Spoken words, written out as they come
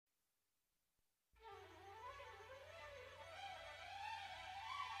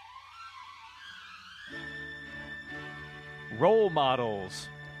Role models.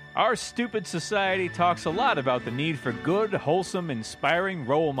 Our stupid society talks a lot about the need for good, wholesome, inspiring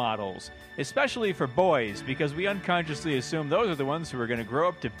role models, especially for boys, because we unconsciously assume those are the ones who are going to grow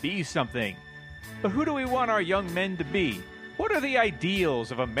up to be something. But who do we want our young men to be? What are the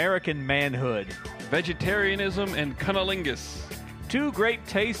ideals of American manhood? Vegetarianism and cunnilingus. Two great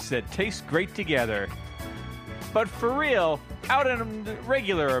tastes that taste great together. But for real, out in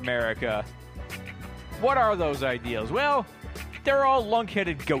regular America, what are those ideals? Well, they're all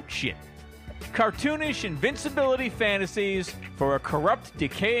lunk-headed goat shit. Cartoonish invincibility fantasies for a corrupt,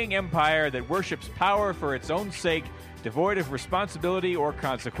 decaying empire that worships power for its own sake, devoid of responsibility or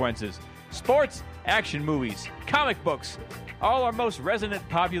consequences. Sports, action movies, comic books. All our most resonant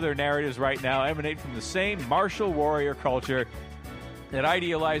popular narratives right now emanate from the same martial warrior culture that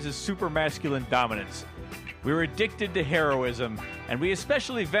idealizes supermasculine dominance. We're addicted to heroism, and we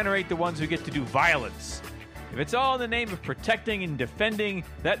especially venerate the ones who get to do violence. If it's all in the name of protecting and defending,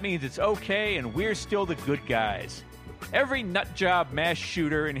 that means it's okay and we're still the good guys. Every nutjob mass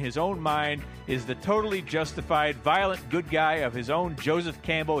shooter in his own mind is the totally justified, violent good guy of his own Joseph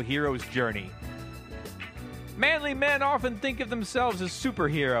Campbell hero's journey. Manly men often think of themselves as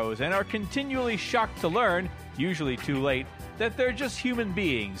superheroes and are continually shocked to learn, usually too late, that they're just human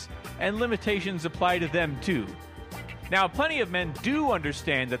beings, and limitations apply to them too. Now, plenty of men do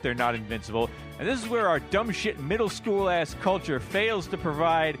understand that they're not invincible, and this is where our dumb shit middle school-ass culture fails to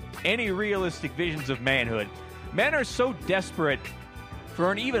provide any realistic visions of manhood. Men are so desperate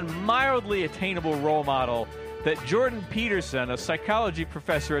for an even mildly attainable role model that Jordan Peterson, a psychology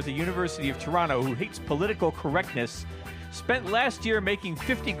professor at the University of Toronto who hates political correctness, spent last year making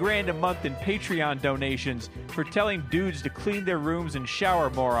 $50,000 a month in Patreon donations for telling dudes to clean their rooms and shower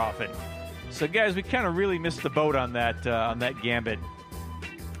more often. So, guys, we kind of really missed the boat on that gambit.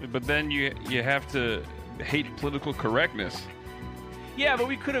 But then you have to hate political correctness. Yeah, but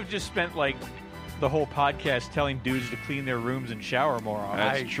we could have just spent, like, the whole podcast telling dudes to clean their rooms and shower more often.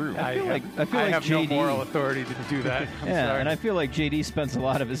 That's true. I feel like have JD, no moral authority to do that. I'm sorry. and I feel like JD spends a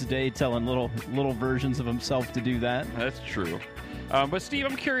lot of his day telling little versions of himself to do that. That's true. But Steve,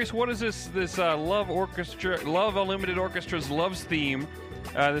 I'm curious, what is this Love Unlimited Orchestra's Love's theme,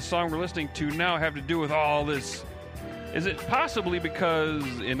 this song we're listening to now, have to do with all this? Is it possibly because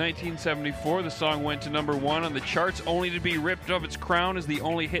in 1974 the song went to number 1 on the charts only to be ripped of its crown as the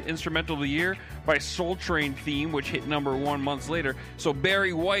only hit instrumental of the year by Soul Train theme, which hit number 1 months later? So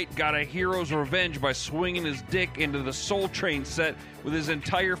Barry White got a hero's revenge by swinging his dick into the Soul Train set with his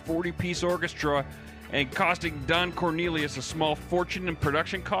entire 40-piece orchestra and costing Don Cornelius a small fortune in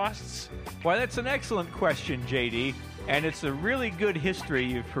production costs? Why, that's an excellent question, JD, and it's a really good history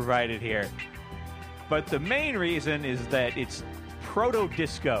you've provided here. But the main reason is that it's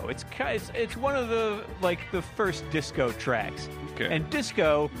proto-disco. It's one of the first disco tracks. Okay. And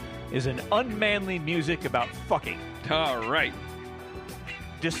disco is an unmanly music about fucking. All right.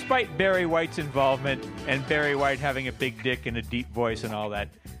 Despite Barry White's involvement and Barry White having a big dick and a deep voice and all that,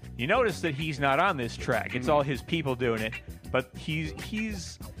 you notice that he's not on this track. It's all his people doing it, but his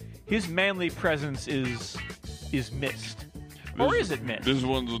manly presence is missed. Or is it missed? This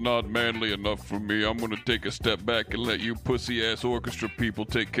one's not manly enough for me. I'm going to take a step back and let you pussy-ass orchestra people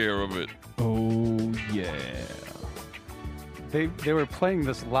take care of it. Oh, yeah. They were playing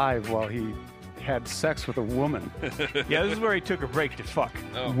this live while he had sex with a woman. Yeah, this is where he took a break to fuck.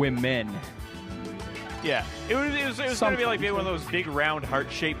 Oh. Women. Yeah, it was going to be like one of those big round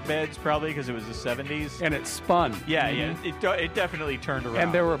heart-shaped beds, probably, because it was the 70s. And it spun. Yeah, it definitely turned around.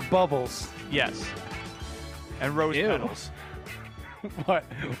 And there were bubbles. Yes. And rose Ew. petals. What?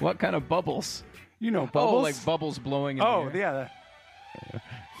 What kind of bubbles? You know bubbles? Oh, like bubbles blowing in the air. Yeah.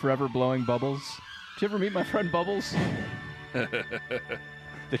 Forever blowing bubbles. Did you ever meet my friend Bubbles?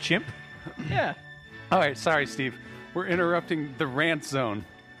 The chimp? Yeah. All right, sorry, Steve. We're interrupting the rant zone.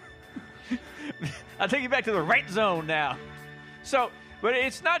 I'll take you back to the right zone now. So, but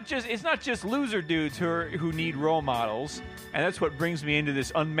it's not just loser dudes who need role models, and that's what brings me into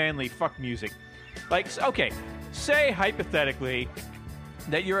this unmanly fuck music. Like, okay, say hypothetically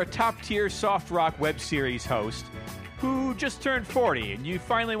that you're a top-tier soft rock web series host who just turned 40, and you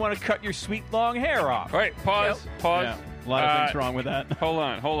finally want to cut your sweet long hair off. All right, pause. Yeah. A lot of things wrong with that. Hold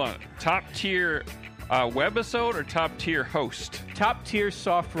on. Top tier webisode or top tier host? Top-tier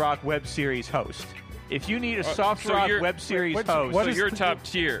soft rock web series host. If you need a soft rock web series host, So you're top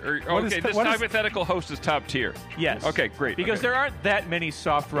tier. Okay, this hypothetical host is top tier. yes. Okay, great. Because there aren't that many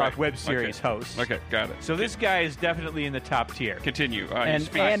soft rock web series hosts. Okay, got it. So this guy is definitely in the top tier. Continue.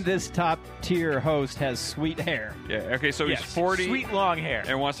 And this top tier host has sweet hair. Yeah. Okay, so Yes. he's 40 Sweet long hair.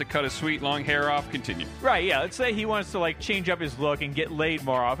 and wants to cut his sweet long hair off. Continue. Right, yeah. Let's say he wants to like change up his look and get laid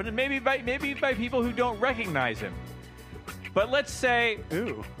more often, and maybe by people who don't recognize him. But let's say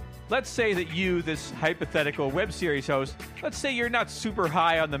that you, this hypothetical web series host, let's say you're not super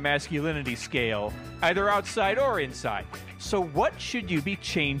high on the masculinity scale, either outside or inside. So what should you be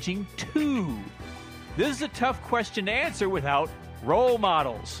changing to? This is a tough question to answer without role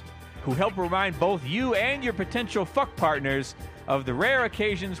models who help remind both you and your potential fuck partners of the rare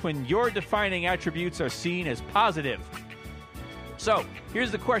occasions when your defining attributes are seen as positive. So,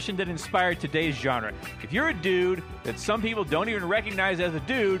 here's the question that inspired today's genre. If you're a dude that some people don't even recognize as a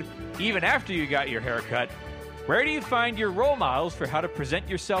dude, even after you got your hair cut, where do you find your role models for how to present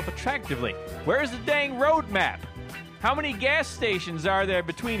yourself attractively? Where's the dang roadmap? How many gas stations are there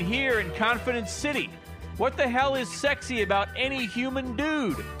between here and Confidence City? What the hell is sexy about any human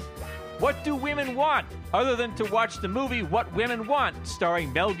dude? What do women want, other than to watch the movie What Women Want,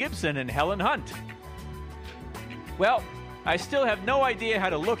 starring Mel Gibson and Helen Hunt? Well, I still have no idea how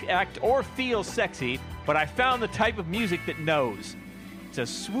to look, act, or feel sexy, but I found the type of music that knows. It's a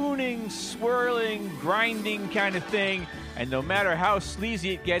swooning, swirling, grinding kind of thing, and no matter how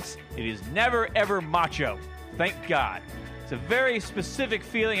sleazy it gets, it is never ever macho. Thank God. It's a very specific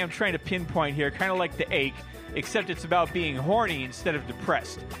feeling I'm trying to pinpoint here, kind of like the ache, except it's about being horny instead of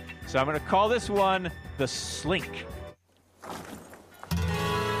depressed. So I'm going to call this one the Slink.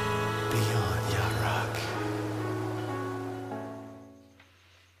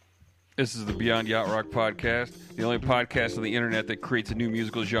 This is the Beyond Yacht Rock podcast, the only podcast on the internet that creates a new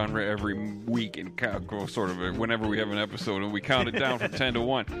musical genre every week and sort of whenever we have an episode, and we count it down from 10 to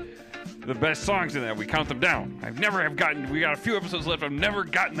 1. The best songs in that, we count them down. We got a few episodes left. I've never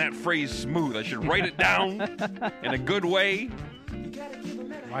gotten that phrase smooth. I should write it down in a good way.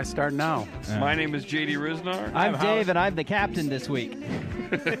 Why start now? My name is JD Riznar. I'm Dave, and I'm the captain this week.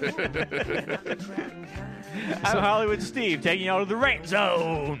 I'm Hollywood Steve, taking you out of the rain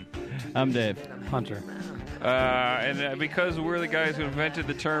zone. I'm Dave. Hunter. And because we're the guys who invented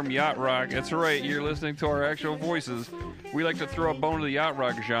the term yacht rock, that's right, you're listening to our actual voices. We like to throw a bone to the yacht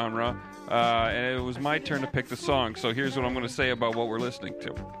rock genre, and it was my turn to pick the song. So here's what I'm going to say about what we're listening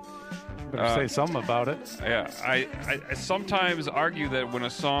to. Better say something about it. Yeah, I sometimes argue that when a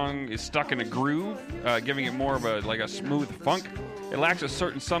song is stuck in a groove, giving it more of a smooth funk, it lacks a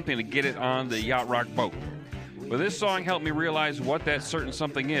certain something to get it on the yacht rock boat. But this song helped me realize what that certain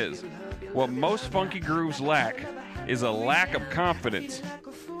something is. What most funky grooves lack is a lack of confidence.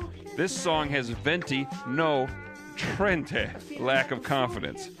 This song has venti, no trente, lack of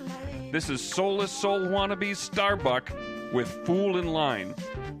confidence. This is Soulless Soul Wannabes Starbuck with Fool in Line.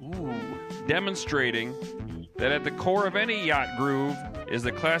 Demonstrating that at the core of any yacht groove is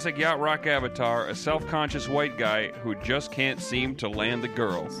the classic yacht rock avatar, a self-conscious white guy who just can't seem to land the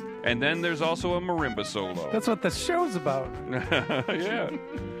girls. And then there's also a marimba solo. That's what the show's about. Yeah.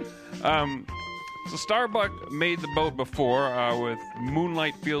 So Starbuck made the boat before with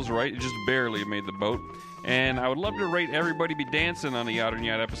Moonlight Feels Right. It just barely made the boat. And I would love to rate Everybody Be Dancing on the Yacht and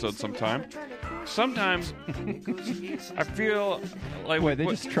Yacht episode sometime. Sometimes I feel like... Wait, they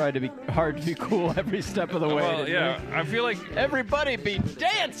just tried to be hard to be cool every step of the way. Well, yeah, I feel like... Everybody be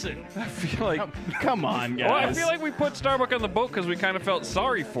dancing! I feel like... Come on, guys. Well, I feel like we put Starbuck on the boat because we kind of felt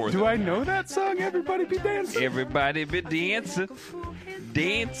sorry for them. Do I know that song, Everybody Be Dancing? Everybody be dancing,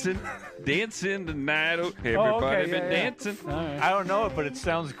 dancing, dancing tonight. Everybody be dancing. I don't know it, but it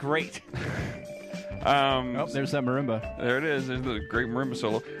sounds great. There's that marimba. There it is. There's the great marimba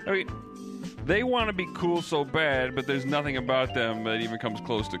solo. I mean, they want to be cool so bad, but there's nothing about them that even comes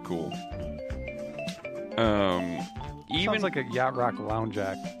close to cool. Sounds like a yacht rock lounge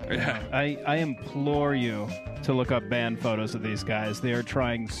act. Yeah. I implore you to look up band photos of these guys. They are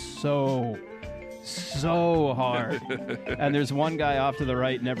trying so hard. And there's one guy off to the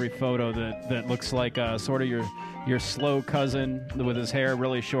right in every photo that looks like sort of your slow cousin with his hair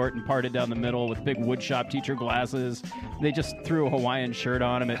really short and parted down the middle with big woodshop teacher glasses. They just threw a Hawaiian shirt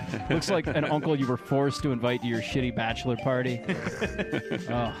on him. It looks like an uncle you were forced to invite to your shitty bachelor party.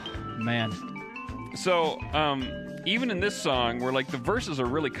 Oh, man. So, even in this song, where like the verses are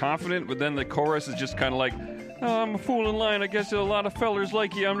really confident, but then the chorus is just kind of like, oh, I'm a fool in line. I guess a lot of fellers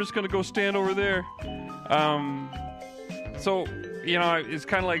like you. I'm just going to go stand over there. So, you know, it's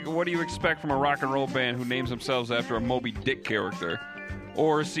kind of like, what do you expect from a rock and roll band who names themselves after a Moby Dick character?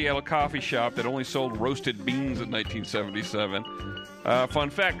 or Seattle coffee shop that only sold roasted beans in 1977. Fun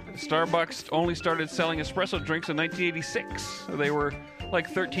fact, Starbucks only started selling espresso drinks in 1986. They were like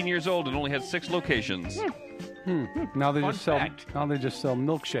 13 years old and only had 6 locations. Now they Fun just sell. fact. Now they just sell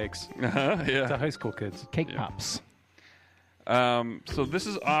milkshakes Yeah. to high school kids. Cake pops. So this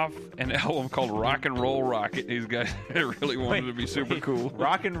is off an album called Rock and Roll Rocket. These guys really wanted to be super cool.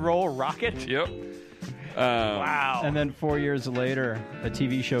 Rock and Roll Rocket? Yep. Wow. And then 4 years later, a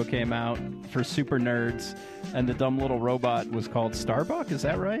TV show came out for super nerds, and the dumb little robot was called Starbuck. Is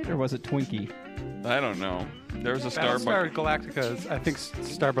that right, or was it Twinkie? I don't know. There was a Battlestar Starbucks. Galactica. I think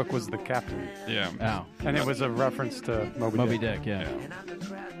Starbuck was the captain, Yeah. Oh, and it was a reference to Moby Dick. Yeah.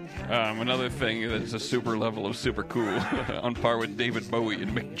 Another thing that's a super level of super cool, on par with David Bowie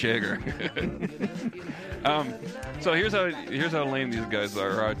and Mick Jagger. So here's how lame these guys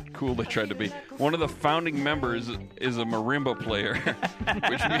are, how cool they tried to be. One of the founding members is a marimba player,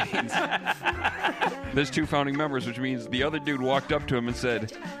 which means there's 2 founding members, which means the other dude walked up to him and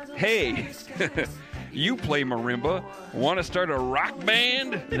said, "Hey, you play marimba? Want to start a rock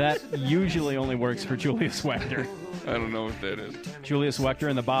band?" That usually only works for Julius Wechter. I don't know what that is. Julius Wechter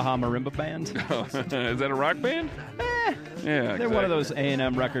and the Baja Marimba Band. Is that a rock band? Yeah, They're one of those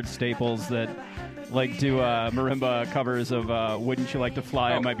A&M record staples that like do marimba covers of "Wouldn't You Like to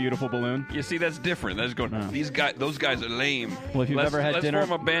Fly on My Beautiful Balloon." You see, that's different. That's going. Those guys are lame. Well, if you've let's, ever had let's dinner-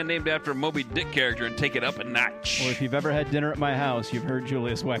 form a band named after a Moby Dick character and take it up a notch. Or if you've ever had dinner at my house, you've heard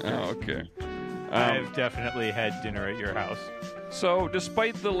Julius Wechter. Oh, okay. I've definitely had dinner at your house. So,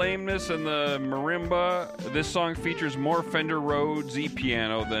 despite the lameness and the marimba, this song features more Fender Rhodes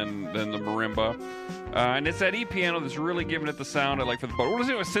E-piano than the marimba. And it's that E-piano that's really giving it the sound I like for the boat. We're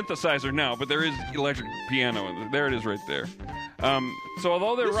listening to a synthesizer now, but there is electric piano. And there it is right there. So,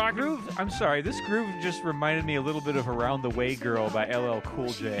 although they're This rocking... groove, I'm sorry, this groove just reminded me a little bit of Around the Way Girl by LL Cool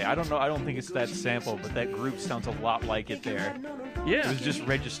J. I don't know, I don't think it's that sample, but that groove sounds a lot like it there. It Yeah. was just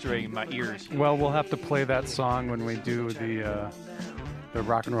registering in my ears. Well, we'll have to play that song when we do the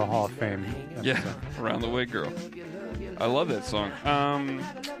Rock and Roll Hall of Fame. Yeah, episode. Around the Way Girl. I love that song.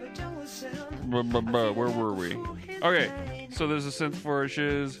 Where were we? Okay, so there's a synth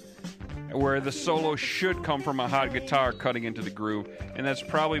flourishes where the solo should come from a hot guitar cutting into the groove, and that's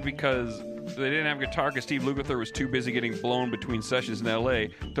probably because they didn't have guitar because Steve Lukather was too busy getting blown between sessions in L.A.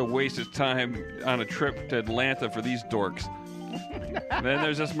 to waste his time on a trip to Atlanta for these dorks. Then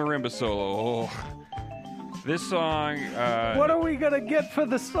there's this marimba solo. Oh. This song... What are we gonna get for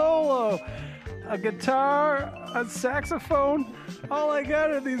the solo? A guitar, a saxophone. All I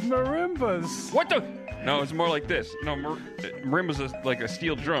got are these marimbas. What the? No, it's more like this. No, marimba's like a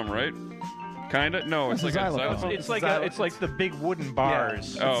steel drum, right? Kinda. No, it's It's like a a xylophone. xylophone. It's like it's like the big wooden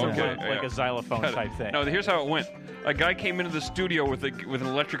bars. Oh, It's okay, like yeah. a xylophone Got it. type thing. No, here's how it went. A guy came into the studio with an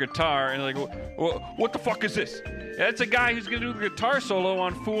electric guitar and like, what the fuck is this? That's a guy who's gonna do the guitar solo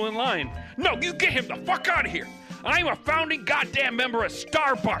on Fool in Line. No, you get him the fuck out of here. I'm a founding goddamn member of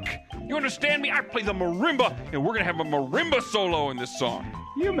Starbuck. You understand me? I play the marimba, and we're gonna have a marimba solo in this song.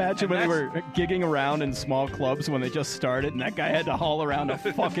 Can you imagine when they were gigging around in small clubs when they just started, and that guy had to haul around a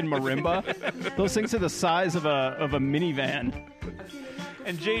fucking marimba? Those things are the size of a minivan.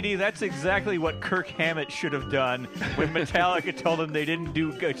 And JD, that's exactly what Kirk Hammett should have done when Metallica told him they didn't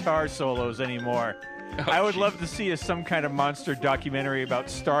do guitar solos anymore. I would love to see some kind of monster documentary about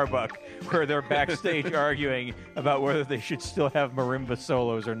Starbuck where they're backstage arguing about whether they should still have marimba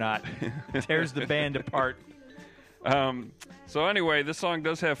solos or not. Tears the band apart. So anyway, this song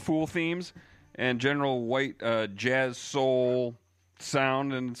does have Fool themes and general white jazz soul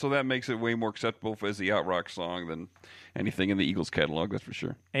sound, and so that makes it way more acceptable as the yacht rock song than anything in the Eagles catalog, that's for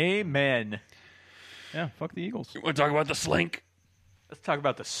sure. Amen. Yeah, fuck the Eagles. You want to talk about the slink? Let's talk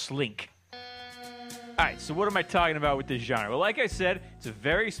about the slink. All right, so what am I talking about with this genre? Well, like I said, it's a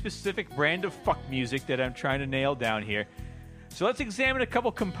very specific brand of fuck music that I'm trying to nail down here. So let's examine a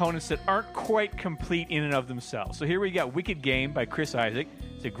couple components that aren't quite complete in and of themselves. So here we got Wicked Game by Chris Isaak.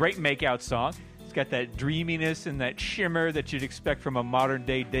 It's a great makeout song. It's got that dreaminess and that shimmer that you'd expect from a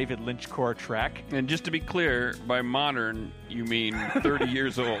modern-day David Lynch core track. And just to be clear, by modern, you mean 30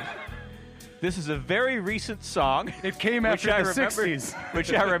 years old. This is a very recent song. It came which after I the remember, 60s.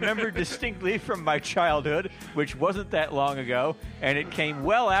 which I remember distinctly from my childhood, which wasn't that long ago, and it came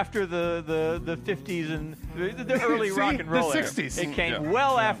well after the 50s and the early See? rock and roll The era. 60s. It came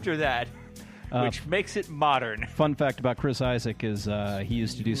well after that, which makes it modern. Fun fact about Chris Isaak is he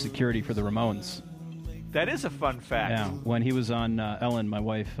used to do security for the Ramones. That is a fun fact. Yeah, when he was on Ellen, my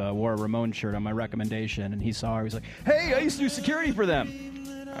wife wore a Ramones shirt on my recommendation, and he saw her. He was like, "Hey, I used to do security for them."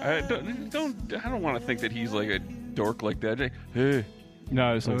 I don't want to think that he's like a dork like that. Hey,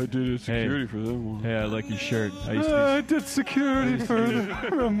 No, it's like, I did security for them. Hey, I like your shirt. I used I did security for the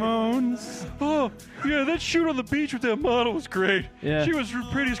Ramones. Oh, yeah, that shoot on the beach with that model was great. Yeah. She was the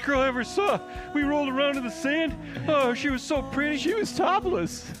prettiest girl I ever saw. We rolled around in the sand. Oh, she was so pretty. She was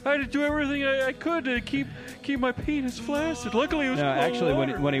topless. I had to do everything I could to keep my penis flaccid. Luckily, it was No, cold actually,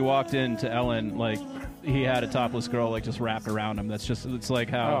 water. when he walked into Ellen, like, he had a topless girl, like, just wrapped around him. It's like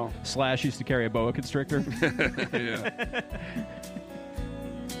how Slash used to carry a boa constrictor. Yeah.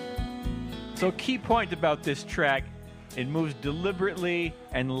 So key point about this track, it moves deliberately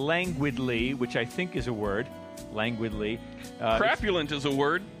and languidly, which I think is a word, languidly. Crapulent is a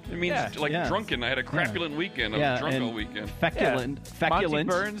word. It means Yeah. drunken. I had a crapulent weekend. I was drunk and all weekend.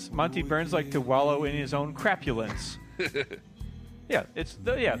 Feculent. Monty Burns liked to wallow in his own crapulence.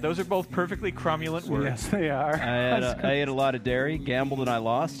 Those are both perfectly cromulent words. Yes, they are. I ate a lot of dairy, gambled and I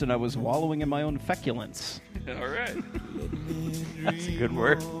lost, and I was wallowing in my own feculence. All right. That's a good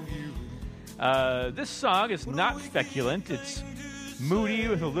word. This song is not feculent. It's moody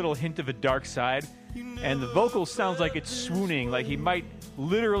with a little hint of a dark side. And the vocal sounds like it's swooning, like he might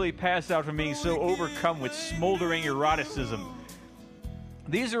literally pass out from being so overcome with smoldering eroticism.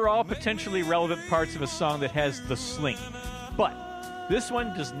 These are all potentially relevant parts of a song that has the slink. But this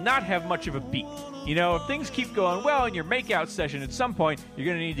one does not have much of a beat. You know, if things keep going well in your makeout session, at some point, you're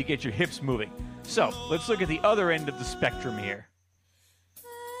going to need to get your hips moving. So, let's look at the other end of the spectrum here.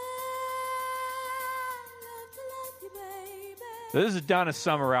 So this is Donna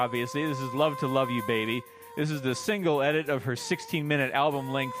Summer, obviously. This is Love to Love You, Baby. This is the single edit of her 16-minute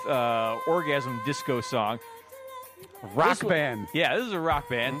album-length orgasm disco song. Rock band. Yeah, this is a rock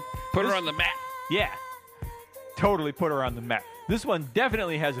band. Put her on the mat. Yeah. Totally put her on the map. This one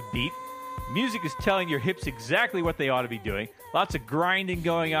definitely has a beat. Music is telling your hips exactly what they ought to be doing. Lots of grinding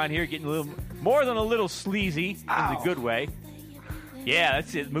going on here, getting a little more than a little sleazy in the good way. Yeah,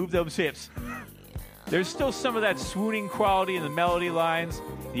 that's it. Move those hips. There's still some of that swooning quality in the melody lines.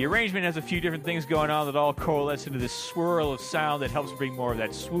 The arrangement has a few different things going on that all coalesce into this swirl of sound that helps bring more of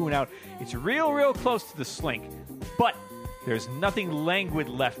that swoon out. It's real close to the slink. But there's nothing languid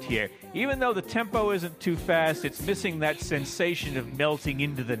left here. Even though the tempo isn't too fast, it's missing that sensation of melting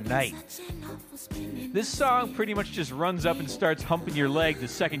into the night. This song pretty much just runs up and starts humping your leg the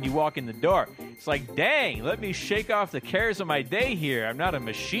second you walk in the door. It's like, dang, let me shake off the cares of my day here. I'm not a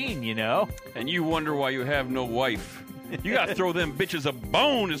machine, you know? And you wonder why you have no wife. You got to throw them bitches a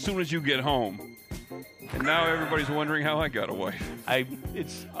bone as soon as you get home. And now everybody's wondering how I got a wife.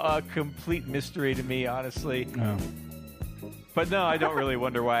 It's a complete mystery to me, honestly. Oh. But no, I don't really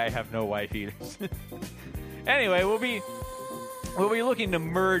wonder why I have no wife either. Anyway, we'll be looking to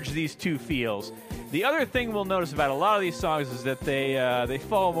merge these two feels. The other thing we'll notice about a lot of these songs is that they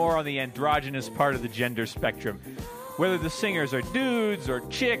fall more on the androgynous part of the gender spectrum. Whether the singers are dudes or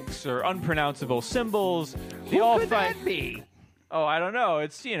chicks or unpronounceable symbols, they all find. be? Oh, I don't know.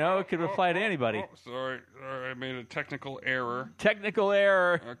 It's, it could apply to anybody. Oh, sorry, I made a technical error. Technical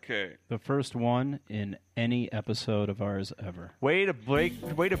error. Okay. The first one in any episode of ours ever. Way to break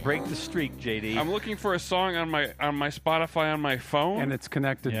the streak, JD. I'm looking for a song on my Spotify on my phone. And it's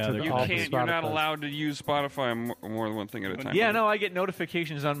connected to the you all can't. the You're not Spotify. allowed to use Spotify more than one thing at a time. Yeah, no, I get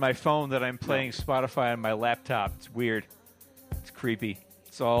notifications on my phone that I'm playing Spotify on my laptop. It's weird. It's creepy.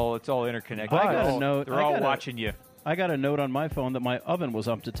 It's all interconnected. I got a note. They're all watching you. I got a note on my phone that my oven was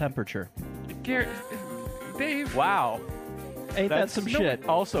up to temperature. Dave. Wow. Ain't that some shit?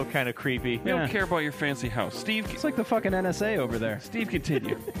 Also kind of creepy. We don't care about your fancy house, Steve. It's like the fucking NSA over there. Steve,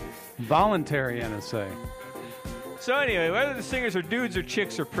 continue. Voluntary NSA. So anyway, whether the singers are dudes or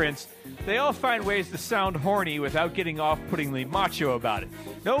chicks or Prince, they all find ways to sound horny without getting off-puttingly macho about it.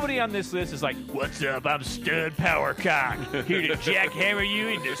 Nobody on this list is like, "What's up? I'm Stud Powercock, here to jackhammer you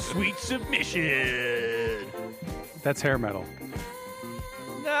into sweet submission." That's hair metal.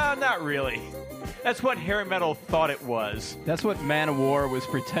 No, not really. That's what hair metal thought it was. That's what Man-O-War was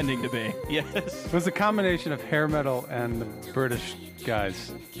pretending to be. Yes. It was a combination of hair metal and the British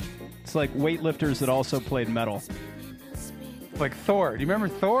guys. It's like weightlifters that also played metal. Like Thor. Do you remember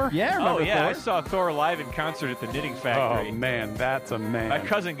Thor? Yeah, I remember I Thor. saw Thor live in concert at the Knitting Factory. Oh, man. That's a man. My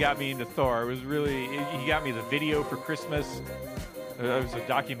cousin got me into Thor. It was really... He got me the video for Christmas. It was a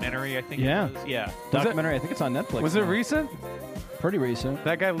documentary, I think Yeah. it was. Yeah. Documentary, I think it's on Netflix. Was it now. recent? Pretty recent.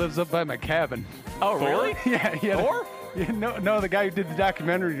 That guy lives up by my cabin. Oh, really? Yeah. Thor? Yeah, no, the guy who did the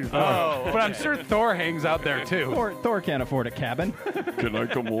documentary. Oh, But I'm okay. sure Thor hangs out there, too. Thor can't afford a cabin. Can I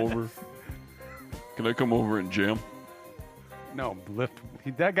come over? Can I come over and jam? No,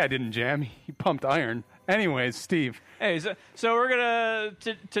 that guy didn't jam. He pumped iron. Anyways, Steve. Hey, so we're gonna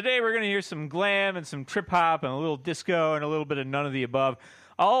today we're gonna hear some glam and some trip hop and a little disco and a little bit of none of the above.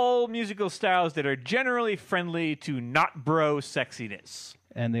 All musical styles that are generally friendly to not bro sexiness.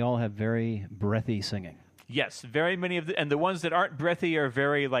 And they all have very breathy singing. Yes, very many of and the ones that aren't breathy are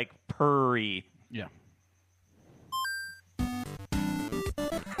very like purry. Yeah.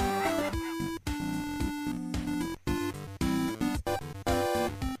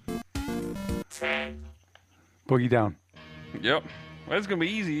 Boogie down. Yep. Well, that's going to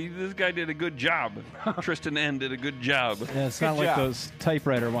be easy. This guy did a good job. Tristan N. did a good job. Yeah, it's not like job. those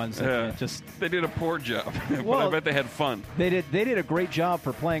typewriter ones that just. They did a poor job, but Well, I bet they had fun. They did a great job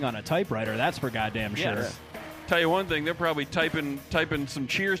for playing on a typewriter. That's for goddamn sure. Yes. Tell you one thing, they're probably typing some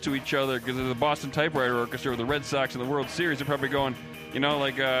cheers to each other because of the Boston Typewriter Orchestra or the Red Sox in the World Series. They're probably going, you know,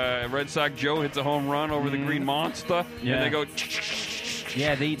 like Red Sox Joe hits a home run over the Green Monster, Yeah. and they go.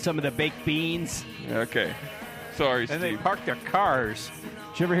 Yeah, they eat some of the baked beans. Okay, sorry, And they Steve. park their cars.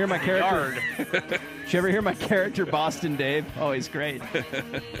 Did you ever hear my character? Yard. Did you ever hear my character, Boston Dave? Oh, he's great.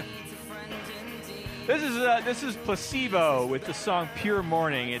 This is Placebo with the song Pure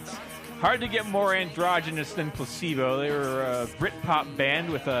Morning. It's hard to get more androgynous than Placebo. They were a Britpop band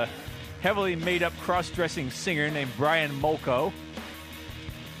with a heavily made-up cross-dressing singer named Brian Molko.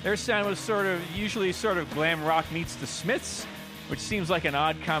 Their sound was usually sort of glam rock meets the Smiths, which seems like an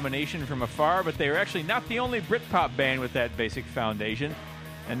odd combination from afar, but they were actually not the only Britpop band with that basic foundation.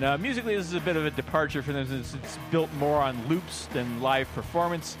 And musically, this is a bit of a departure for them since it's built more on loops than live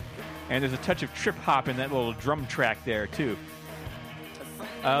performance, and there's a touch of trip-hop in that little drum track there, too.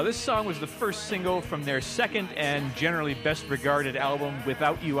 This song was the first single from their second and generally best-regarded album,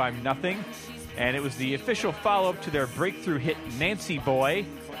 Without You, I'm Nothing, and it was the official follow-up to their breakthrough hit Nancy Boy,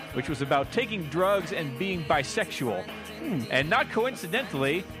 which was about taking drugs and being bisexual. And not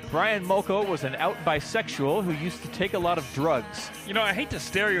coincidentally, Brian Molko was an out bisexual who used to take a lot of drugs. You know, I hate to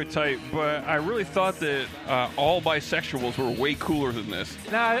stereotype, but I really thought that all bisexuals were way cooler than this.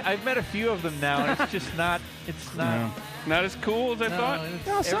 Now, I've met a few of them now, and it's just not. It's not. Not as cool as I thought.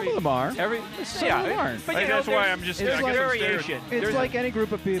 No, some of them are. Some of them aren't. But I you think know, that's why I'm just. it's I like guess I'm variation. It's There's like any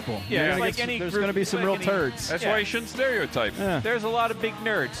group of people. Yeah, You're it's gonna like get- any There's group- going to be some like real any- turds. That's Yeah. why you shouldn't stereotype. Yeah. There's a lot of big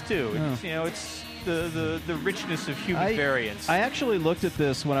nerds too. It's, you know, it's the richness of human variance. I actually looked at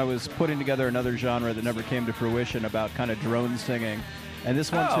this when I was putting together another genre that never came to fruition about kind of drone singing, and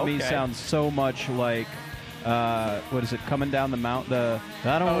this one to me okay. sounds so much like what is it? Coming down the mountain.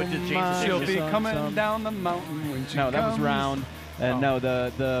 I don't Oh, did James mind She'll She'll be some- coming some- down the mountain when she No, that was comes. Round. And Oh. no,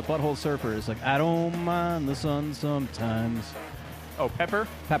 the Butthole Surfer is like I don't mind the sun sometimes. oh, Pepper.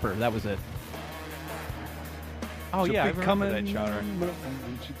 Pepper, that was it. Oh She'll yeah, I be remember coming that genre.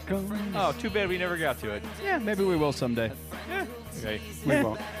 when she comes. Oh, too bad we never got to it. Yeah, maybe we will someday. Okay. We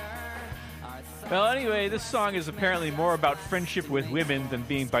won't. Well, anyway, this song is apparently more about friendship with women than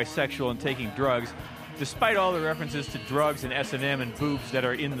being bisexual and taking drugs, despite all the references to drugs and S&M and boobs that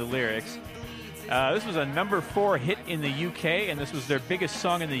are in the lyrics. This was a number 4 hit in the UK, and this was their biggest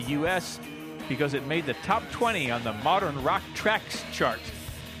song in the US because it made the top 20 on the Modern Rock Tracks chart.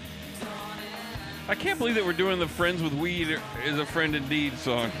 I can't believe that we're doing the "Friends with Weed is a Friend Indeed"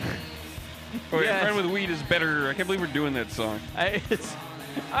 song. Or Yes. "Friend with Weed is better." I can't believe we're doing that song.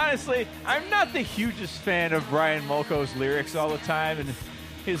 Honestly, I'm not the hugest fan of Brian Molko's lyrics all the time, and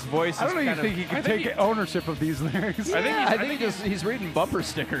his voice is I don't even kind think he of... can take ownership of these lyrics. I I think he's reading bumper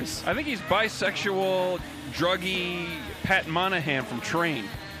stickers. I think he's bisexual, druggy Pat Monahan from Train.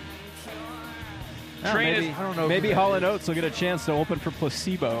 Train maybe is- I don't know maybe who that Hall is. & Oates will get a chance to open for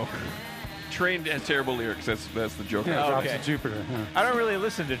Placebo. Train has terrible lyrics. That's the joke. Yeah, drops okay. to Jupiter. Yeah. I don't really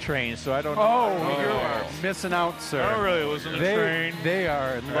listen to Train, so I don't know. Oh, you're Oh. missing out, sir. I don't really listen to Train. They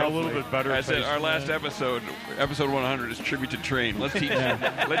are a little bit better. I said taste our than last that. episode 100, is tribute to Train. Let's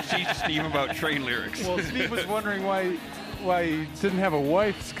teach Steve about Train lyrics. Well, Steve was wondering why he didn't have a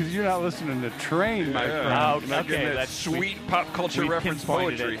wife because you're not listening to Train, my Yeah. friend. Oh, Not okay, getting that that's sweet pop culture we reference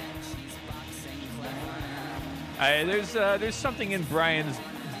pinpointed poetry. There's something in Brian's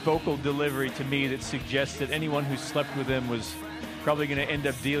vocal delivery to me that suggests that anyone who slept with him was probably going to end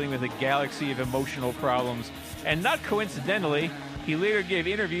up dealing with a galaxy of emotional problems. And not coincidentally, he later gave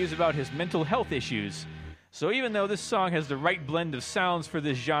interviews about his mental health issues. So even though this song has the right blend of sounds for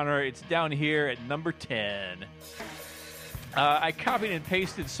this genre, it's down here at number 10. I copied and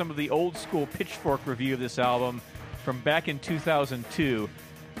pasted some of the old school Pitchfork review of this album from back in 2002.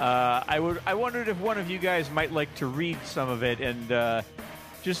 I wondered if one of you guys might like to read some of it and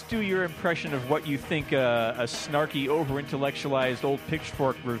just do your impression of what you think a snarky, over-intellectualized old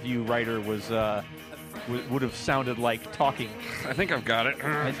Pitchfork review writer was would have sounded like talking. I think I've got it.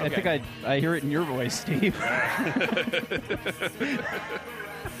 I think I hear it in your voice, Steve.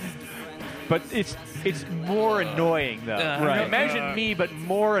 But it's more annoying though. Right. Imagine me, but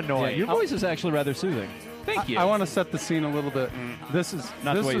more Yeah, annoying. your voice is actually rather soothing. Thank you. I want to set the scene a little bit. This is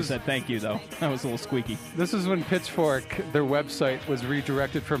Not this the way you was, said thank you, though. That was a little squeaky. This is when Pitchfork, their website, was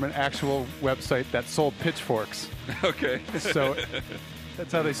redirected from an actual website that sold pitchforks. Okay. So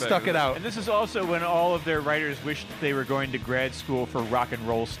that's how they stuck it out. And this is also when all of their writers wished they were going to grad school for rock and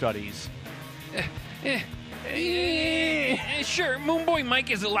roll studies. Sure, Moonboy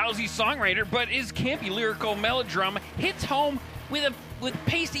Mike is a lousy songwriter, but his campy lyrical melodrama hits home with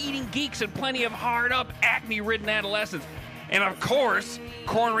pasty-eating geeks and plenty of hard-up, acne-ridden adolescents. And of course,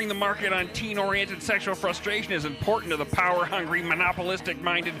 cornering the market on teen-oriented sexual frustration is important to the power-hungry,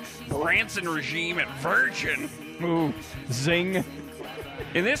 monopolistic-minded Branson regime at Virgin. Ooh, zing.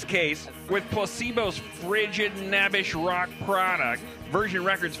 In this case, with Placebo's frigid, nabbish rock product, Virgin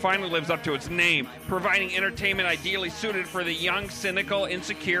Records finally lives up to its name, providing entertainment ideally suited for the young, cynical,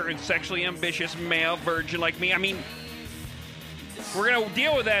 insecure, and sexually ambitious male virgin like me. I mean, we're going to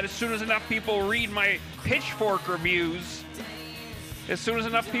deal with that as soon as enough people read my Pitchfork reviews. As soon as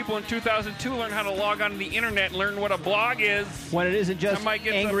enough people in 2002 learn how to log onto the internet and learn what a blog is. When it isn't just I might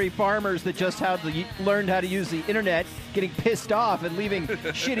get angry farmers that just learned how to use the internet, getting pissed off and leaving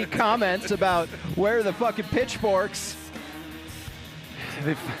shitty comments about where the fucking pitchforks.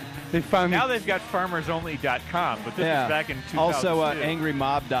 They found Now they've got farmersonly.com, but this Yeah. is back in 2002. Also,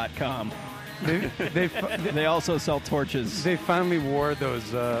 angrymob.com. They also sell torches. They finally wore those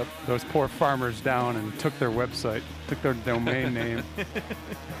poor farmers down and took their website, took their domain name.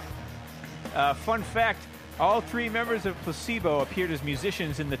 Fun fact, all three members of Placebo appeared as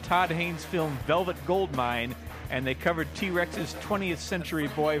musicians in the Todd Haynes film Velvet Goldmine, and they covered T-Rex's 20th Century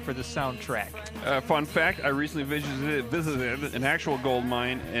Boy for the soundtrack. Fun fact, I recently visited an actual gold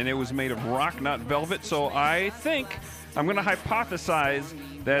mine, and it was made of rock, not velvet, so I think I'm going to hypothesize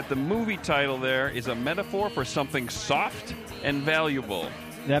that the movie title there is a metaphor for something soft and valuable.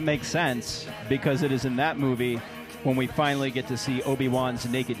 That makes sense because it is in that movie when we finally get to see Obi-Wan's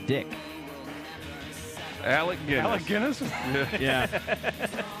naked dick. Alec Guinness. Alec Guinness? Yeah.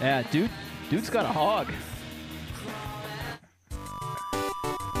 Yeah, dude's got a hog.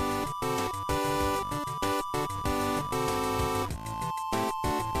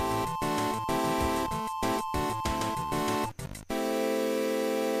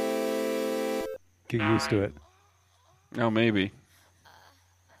 Get used to it. Oh, maybe.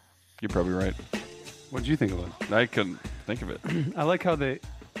 You're probably right. What did you think of it? I couldn't think of it. I like how the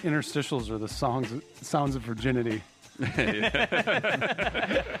interstitials are the sounds of virginity.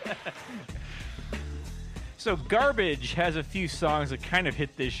 So Garbage has a few songs that kind of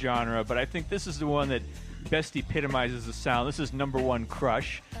hit this genre, but I think this is the one that best epitomizes the sound. This is Number One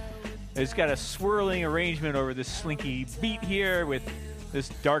Crush. It's got a swirling arrangement over this slinky beat here with this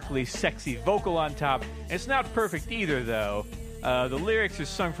darkly sexy vocal on top. And it's not perfect either, though. The lyrics are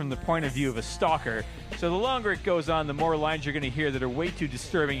sung from the point of view of a stalker, so the longer it goes on, the more lines you're going to hear that are way too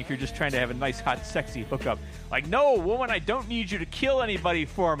disturbing if you're just trying to have a nice, hot, sexy hookup. Like, no, woman, I don't need you to kill anybody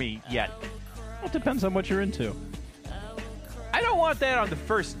for me yet. It depends on what you're into. I don't want that on the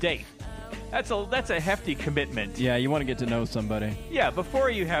first date. That's a hefty commitment. Yeah, you want to get to know somebody. Yeah, before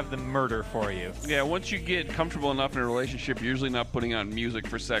you have them murder for you. Yeah, once you get comfortable enough in a relationship, you're usually not putting on music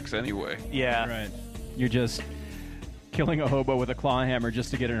for sex anyway. Yeah. Right. You're just killing a hobo with a claw hammer just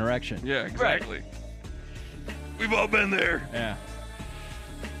to get an erection. Yeah, exactly. We've all been there. Yeah.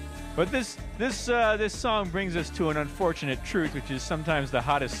 But this song brings us to an unfortunate truth, which is sometimes the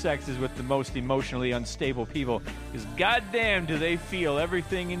hottest sex is with the most emotionally unstable people. Because goddamn, do they feel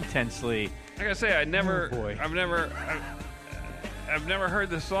everything intensely. I gotta say, Oh, boy. I've never heard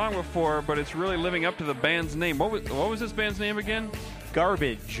this song before, but it's really living up to the band's name. What was this band's name again?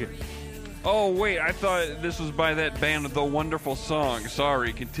 Garbage. Oh wait, I thought this was by that band, The Wonderful Song.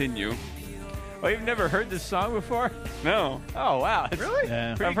 Sorry, continue. Oh, you've never heard this song before? No, Oh, wow. Really?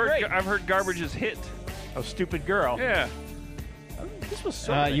 Yeah. Pretty great. I've heard Garbage's hit. Oh, Stupid Girl. Yeah, This was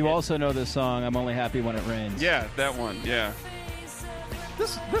sort of a You hit. also know this song, I'm Only Happy When It Rains. yeah, that one. Yeah.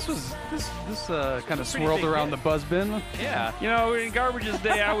 This kind of Pretty swirled big around hit. the buzz bin. Yeah. You know, in Garbage's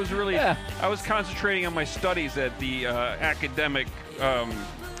day, I was really, Yeah. I was concentrating on my studies at the academic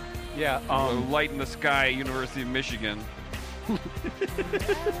Yeah. Light in the Sky, University of Michigan.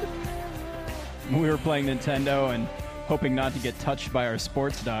 We were playing Nintendo and hoping not to get touched by our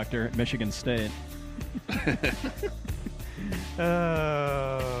sports doctor at Michigan State.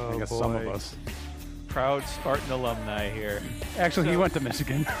 Oh, I guess some of us. Proud Spartan alumni here. Actually, he went to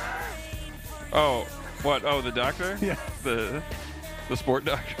Michigan. Oh, What? Oh, the doctor? Yeah. The sport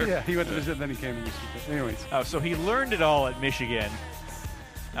doctor? Yeah, he went to visit, then he came to Michigan. Anyways. Oh, so he learned it all at Michigan.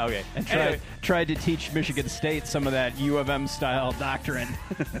 Okay. And Anyway, tried to teach Michigan State some of that U of M style doctrine.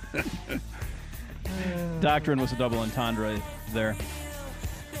 Doctrine was a double entendre there.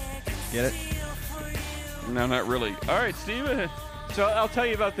 Get it? No, not really. All right, Steve. so I'll tell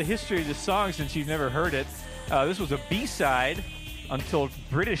you about the history of the song since you've never heard it. This was a B-side until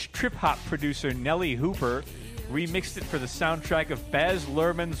British trip-hop producer Nellie Hooper remixed it for the soundtrack of Baz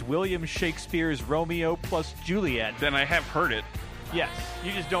Luhrmann's William Shakespeare's Romeo plus Juliet. Then I have heard it. Yes,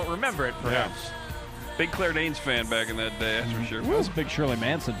 you just don't remember it, perhaps. Big Claire Danes fan back in that day, that's for sure. I was a big Shirley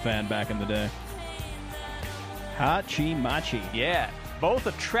Manson fan back in the day. Hachi Machi. Yeah, both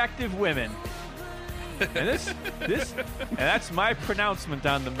attractive women. And and that's my pronouncement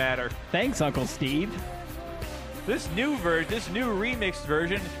on the matter. Thanks, Uncle Steve. This new remixed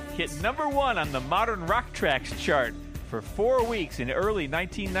version hit #1 on the Modern Rock Tracks chart for 4 weeks in early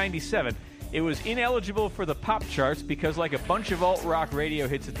 1997. It was ineligible for the pop charts because, like a bunch of alt-rock radio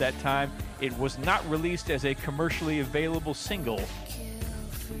hits at that time, it was not released as a commercially available single.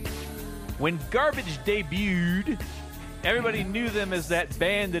 When Garbage debuted, everybody knew them as that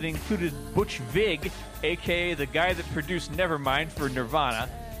band that included Butch Vig, a.k.a. the guy that produced Nevermind for Nirvana.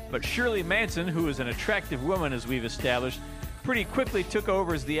 But Shirley Manson, who is an attractive woman, as we've established, pretty quickly took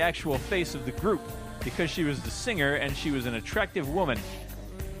over as the actual face of the group because she was the singer and she was an attractive woman.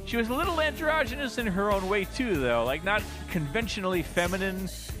 She was a little androgynous in her own way, too, though. Like, not conventionally feminine,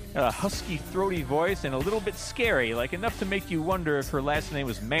 husky, throaty voice, and a little bit scary. Like, enough to make you wonder if her last name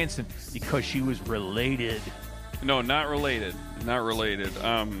was Manson because she was related. No, not related. Not related.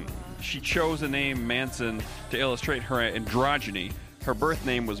 She chose the name Manson to illustrate her androgyny. Her birth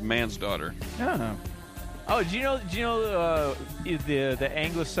name was Mansdaughter. Oh. Oh, do you know the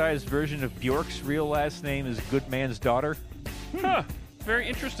anglicized version of Bjork's real last name is Goodman's daughter? Huh. Very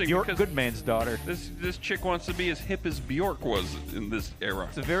interesting. Bjork because Goodman's daughter. This chick wants to be as hip as Bjork was in this era.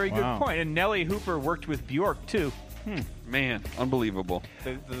 It's a very good point. And Nellie Hooper worked with Bjork, too. Man, unbelievable.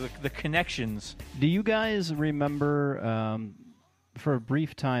 The connections. Do you guys remember, for a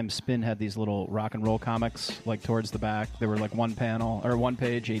brief time, Spin had these little rock and roll comics, like towards the back. They were like one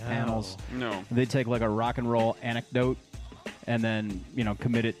page, 8 panels. No. They'd take like a rock and roll anecdote and then,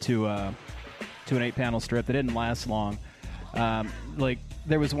 commit it to an 8-panel strip. They didn't last long. Like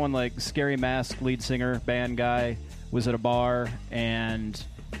there was one like Scary Mask lead singer band guy was at a bar and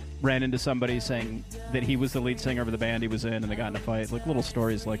ran into somebody saying that he was the lead singer of the band he was in, and they got in a fight. Like little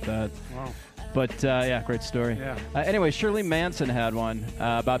stories like that. Wow. But yeah, great story. Yeah. Anyway, Shirley Manson had one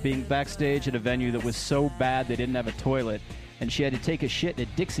about being backstage at a venue that was so bad they didn't have a toilet, and she had to take a shit in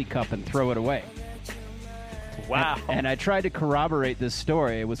a Dixie cup and throw it away. Wow. And I tried to corroborate this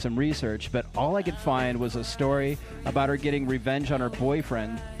story with some research, but all I could find was a story about her getting revenge on her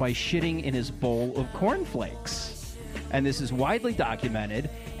boyfriend by shitting in his bowl of cornflakes. And this is widely documented,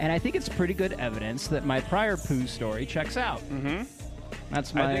 and I think it's pretty good evidence that my prior poo story checks out. Mm-hmm.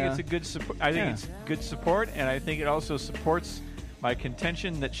 That's my. I think it's a good support. I think it's good support, and I think it also supports my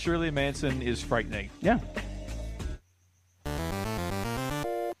contention that Shirley Manson is frightening. Yeah.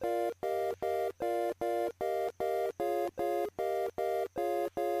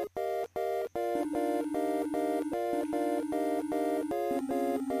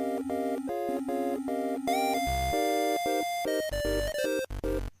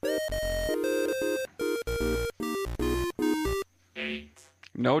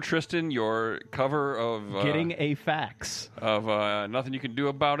 No, Tristan, your cover of Getting a fax of Nothing You Can Do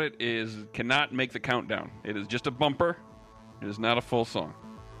About It cannot make the countdown. It is just a bumper. It is not a full song.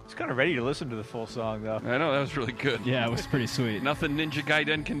 I was kind of ready to listen to the full song, though. I know, that was really good. Yeah, it was pretty sweet. Nothing Ninja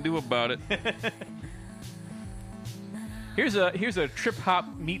Gaiden can do about it. Here's a trip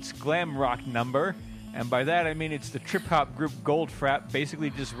hop meets glam rock number, and by that I mean it's the trip hop group Goldfrapp basically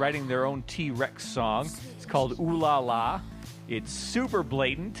just writing their own T-Rex song. It's called Ooh La La. It's super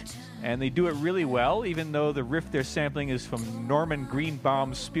blatant, and they do it really well, even though the riff they're sampling is from Norman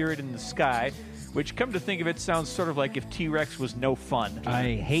Greenbaum's Spirit in the Sky, which, come to think of it, sounds sort of like if T-Rex was no fun.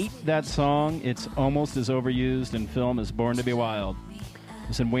 I hate that song. It's almost as overused in film as Born to be Wild.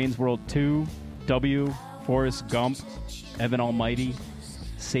 It's in Wayne's World 2, W, Forrest Gump, Evan Almighty,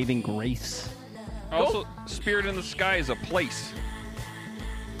 Saving Grace. Also, Spirit in the Sky is a place.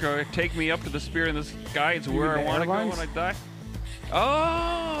 Go take me up to the Spirit in the Sky. It's where I want to go when I die.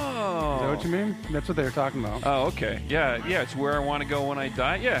 Oh! Is that what you mean? That's what they were talking about. Oh, okay. Yeah, it's where I want to go when I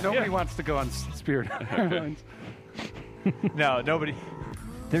die. Yeah. Nobody wants to go on Spirit Airlines. No, nobody.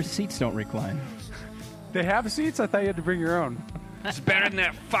 Their seats don't recline. They have seats? I thought you had to bring your own. It's better than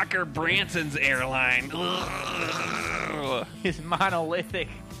that fucker Branson's airline. Ugh. His monolithic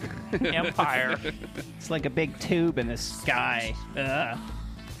empire. It's like a big tube in the sky.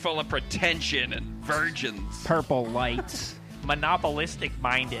 Full of pretension and virgins. Purple lights. Monopolistic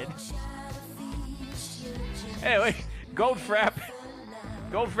minded. Anyway, Goldfrapp.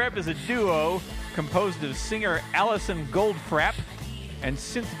 Goldfrapp is a duo composed of singer Allison Goldfrapp and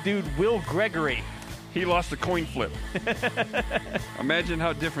synth dude Will Gregory. He lost a coin flip. Imagine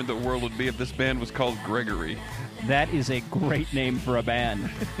how different the world would be if this band was called Gregory. That is a great name for a band.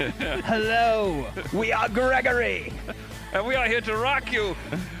 Hello, we are Gregory. And we are here to rock you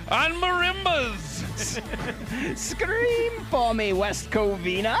on marimbas. Scream for me, West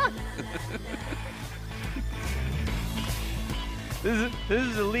Covina. This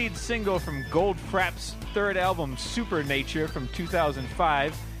is the lead single from Goldfrapp's third album, Supernature, from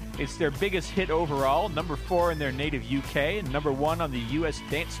 2005. It's their biggest hit overall, number 4 in their native UK, and number 1 on the US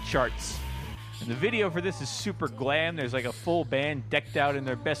dance charts. And the video for this is super glam. There's like a full band decked out in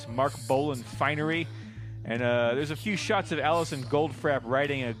their best Mark Bolan finery. And there's a few shots of Allison Goldfrapp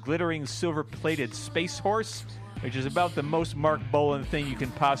riding a glittering silver-plated space horse, which is about the most Mark Bolan thing you can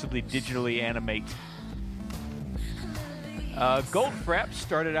possibly digitally animate. Goldfrapp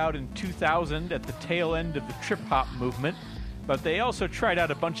started out in 2000 at the tail end of the trip-hop movement, but they also tried out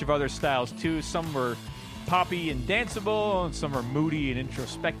a bunch of other styles too. Some were poppy and danceable, and some are moody and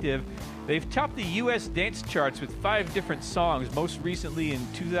introspective. They've topped the U.S. dance charts with 5 different songs, most recently in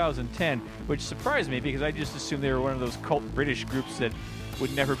 2010, which surprised me because I just assumed they were one of those cult British groups that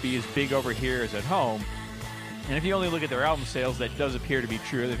would never be as big over here as at home. And if you only look at their album sales, that does appear to be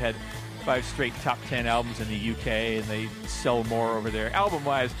true. They've had 5 straight top 10 albums in the UK, and they sell more over there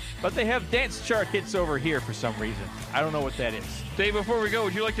album-wise, but they have dance chart hits over here for some reason. I don't know what that is. Dave, before we go,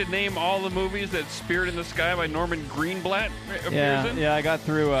 would you like to name all the movies that Spirit in the Sky by Norman Greenblatt appears in? Yeah, I got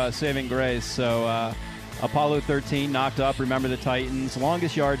through Saving Grace. So Apollo 13, Knocked Up, Remember the Titans,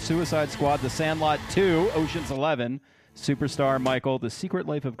 Longest Yard, Suicide Squad, The Sandlot 2, Ocean's 11, Superstar, Michael, The Secret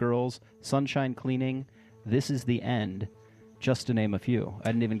Life of Girls, Sunshine Cleaning, This Is the End, just to name a few. I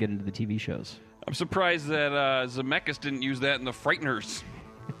didn't even get into the TV shows. I'm surprised that Zemeckis didn't use that in The Frighteners.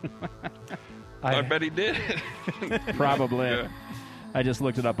 I bet he did. Probably. Yeah. I just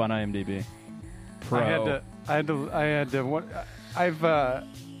looked it up on IMDb.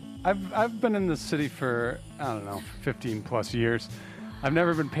 I've been in this city for, I don't know, 15 plus years. I've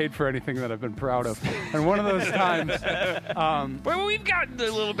never been paid for anything that I've been proud of. And one of those times... well, we've got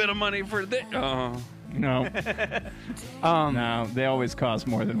a little bit of money for this. Oh. No. No, they always cost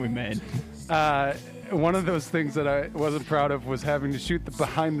more than we made. One of those things that I wasn't proud of was having to shoot the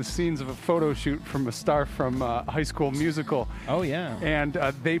behind the scenes of a photo shoot from a star from High School Musical. Oh, yeah. And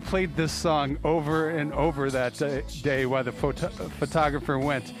they played this song over and over that day while the photographer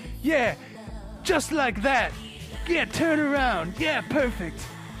went, yeah, just like that. Yeah, turn around. Yeah, perfect.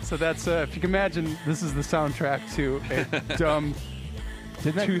 So that's, if you can imagine, this is the soundtrack to a dumb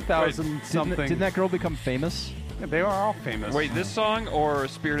 2000-something. Didn't that girl become famous? They are all famous. Wait, this song or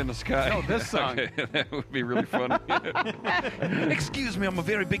Spirit in the Sky? No, this song. Okay, that would be really funny. Excuse me, I'm a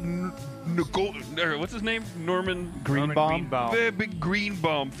very big... what's his name? Norman Greenbaum? Very big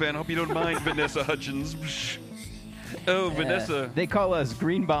Greenbaum fan. Hope you don't mind, Vanessa Hudgens. Oh, Vanessa. They call us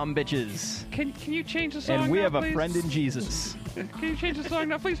Greenbaum bitches. Can you change the song And we now, have please? a friend in Jesus. Can you change the song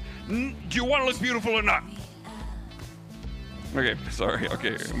now, please? Do you want to look beautiful or not? Okay, sorry.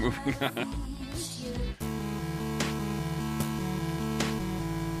 Okay, moving on.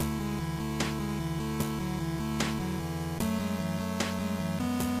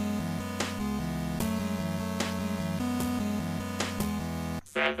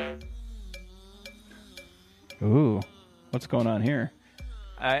 Ooh, what's going on here?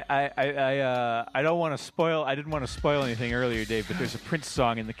 I don't want to spoil. I didn't want to spoil anything earlier, Dave, but there's a Prince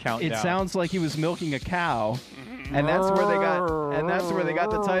song in the countdown. It sounds like he was milking a cow, and that's where they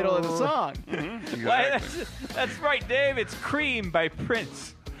got the title of the song. Why, that's right, Dave. It's Cream by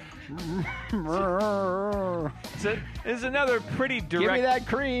Prince. It's another pretty direct. Give me that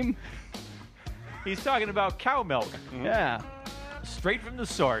cream. He's talking about cow milk. Yeah. Straight from the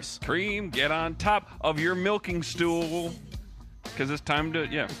source. Cream, get on top of your milking stool. Because it's time to,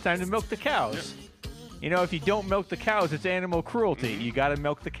 It's time to milk the cows. You know, if you don't milk the cows, it's animal cruelty. You got to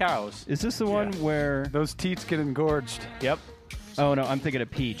milk the cows. Is this the one where... Those teats get engorged. Yep. Oh, no, I'm thinking of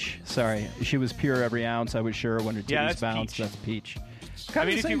Peach. Sorry. She was pure every ounce. I was sure when her titties that's bounced. Peach. That's Peach. I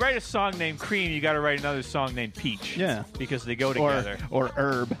mean, if you write a song named Cream, you got to write another song named Peach. Yeah. Because they go together. Or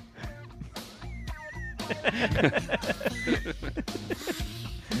Herb.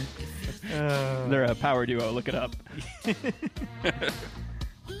 They're a power duo. Look it up.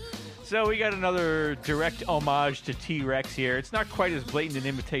 So we got another direct homage to T-Rex here. It's not quite as blatant an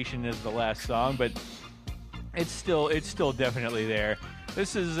imitation as the last song, but it's still definitely there.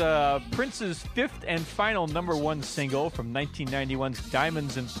 This is Prince's fifth and final #1 single from 1991's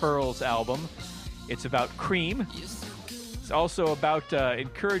Diamonds and Pearls album. It's about cream. It's also about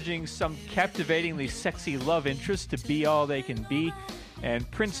encouraging some captivatingly sexy love interest to be all they can be. And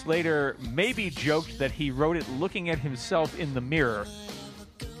Prince later maybe joked that he wrote it looking at himself in the mirror.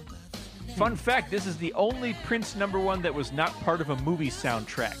 Fun fact, this is the only Prince #1 that was not part of a movie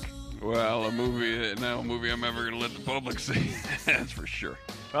soundtrack. Well, a movie I'm ever going to let the public see. That's for sure.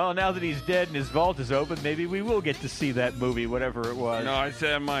 Well, now that he's dead and his vault is open, maybe we will get to see that movie, whatever it was. No, I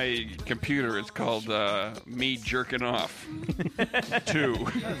said on my computer it's called Me Jerking Off 2.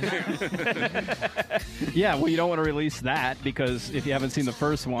 Yeah, well, you don't want to release that because if you haven't seen the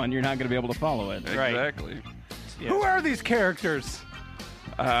first one, you're not going to be able to follow it. Right. Exactly. Yeah. Who are these characters?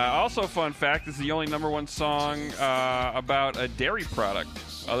 Also, fun fact, this is the only #1 song about a dairy product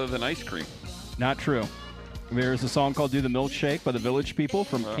other than ice cream. Not true. There's a song called Do the Milkshake by the Village People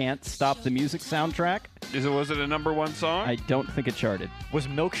from Can't Stop the Music soundtrack. Was it a #1 song? I don't think it charted. Was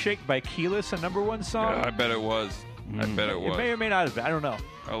Milkshake by Keyless a #1 song? I bet it was. I bet it It was. may or may not have been. I don't know.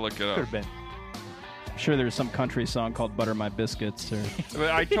 I'll look it up. Could have been. I'm sure there's some country song called Butter My Biscuits. Or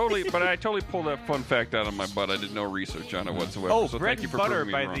But I totally pulled that fun fact out of my butt. I did no research on it whatsoever. Oh, so Bread thank you and for Butter proving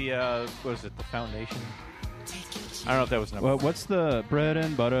me by wrong. the, was it the Foundation? I don't know if that was #1. well, what's the bread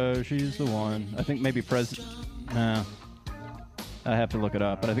and butter? She's the one. I think maybe President. No. I have to look it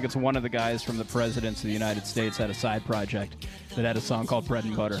up, but I think it's one of the guys from the Presidents of the United States had a side project that had a song called Bread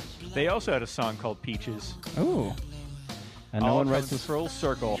and Butter. They also had a song called Peaches. Oh. And no All one writes comes this. full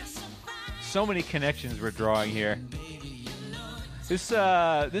circle. So many connections we're drawing here. This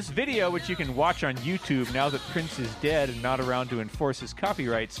video, which you can watch on YouTube now that Prince is dead and not around to enforce his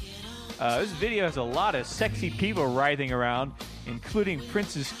copyrights, this video has a lot of sexy people writhing around, including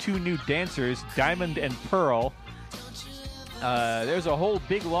Prince's 2 new dancers, Diamond and Pearl. There's a whole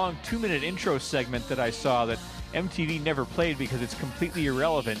big, long 2-minute intro segment that I saw that MTV never played because it's completely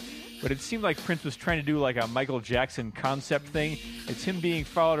irrelevant. But it seemed like Prince was trying to do like a Michael Jackson concept thing. It's him being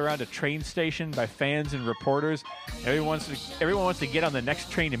followed around a train station by fans and reporters. Everyone wants to get on the next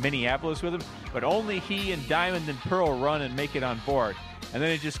train to Minneapolis with him, but only he and Diamond and Pearl run and make it on board. And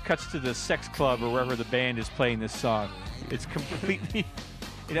then it just cuts to the sex club or wherever the band is playing this song. It's completely...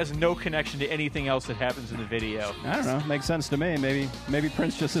 It has no connection to anything else that happens in the video. I don't know. Makes sense to me. Maybe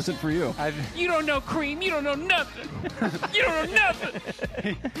Prince just isn't for you. You don't know cream. You don't know nothing. You don't know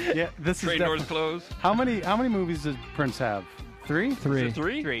nothing. Yeah, this Train is doors definitely- closed. How many movies does Prince have? 3? Three. Is it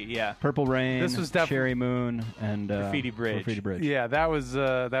 3? 3, yeah. Purple Rain, This was Cherry Moon, and Graffiti Bridge. Graffiti Bridge. Yeah, that was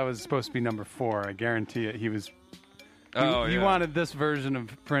supposed to be #4. I guarantee it. He was. Oh, he yeah. wanted this version of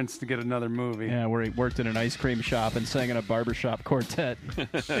Prince to get another movie. Yeah, where he worked in an ice cream shop and sang in a barbershop quartet.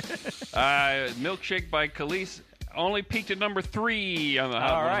 Milkshake by Khalees only peaked at #3 on the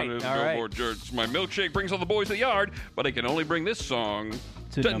Hot All 100 right, all right. Billboard charts. My milkshake brings all the boys to the yard, but I can only bring this song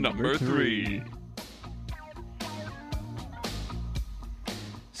to #3.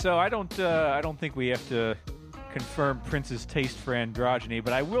 So I don't think we have to confirm Prince's taste for androgyny,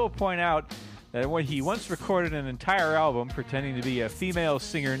 but I will point out that when he once recorded an entire album pretending to be a female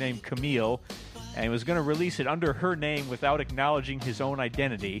singer named Camille, and he was going to release it under her name without acknowledging his own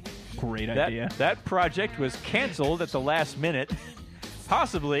identity. Great idea. That project was canceled at the last minute,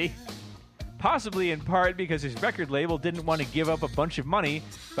 possibly in part because his record label didn't want to give up a bunch of money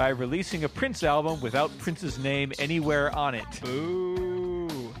by releasing a Prince album without Prince's name anywhere on it.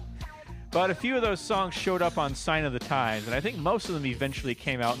 Ooh. But a few of those songs showed up on Sign of the Times, and I think most of them eventually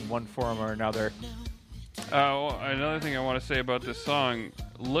came out in one form or another. Another thing I want to say about this song,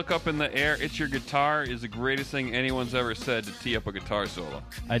 Look Up in the Air, It's Your Guitar is the greatest thing anyone's ever said to tee up a guitar solo.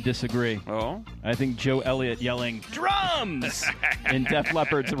 I disagree. Oh? I think Joe Elliott yelling drums in Def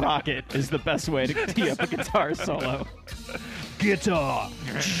Leppard's Rocket is the best way to tee up a guitar solo. Guitar,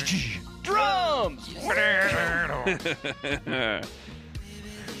 drums.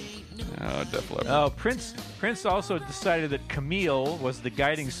 Oh, Def Leppard. Oh, Prince also decided that Camille was the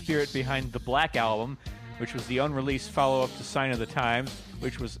guiding spirit behind the Black Album, which was the unreleased follow-up to Sign of the Times,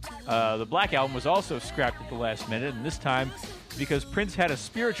 which was the Black Album was also scrapped at the last minute, and this time because Prince had a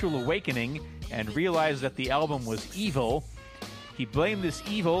spiritual awakening and realized that the album was evil. He blamed this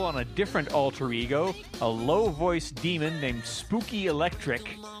evil on a different alter ego, a low-voiced demon named Spooky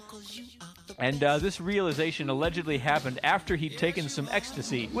Electric. And this realization allegedly happened after he'd taken some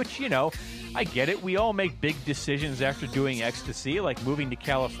ecstasy, which, you know, I get it. We all make big decisions after doing ecstasy, like moving to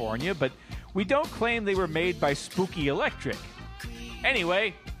California, but we don't claim they were made by Spooky Electric.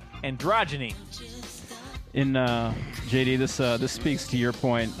 Anyway, androgyny. In JD, this speaks to your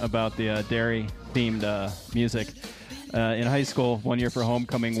point about the dairy-themed music. In high school, one year for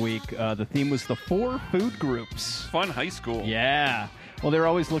homecoming week, the theme was the 4 food groups. Fun high school. Yeah. Well, they're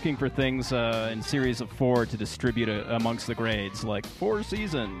always looking for things in series of 4 to distribute amongst the grades, like 4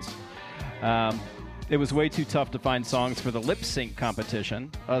 seasons. It was way too tough to find songs for the lip sync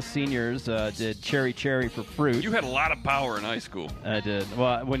competition. Us seniors did Cherry Cherry for Fruit. You had a lot of power in high school. I did.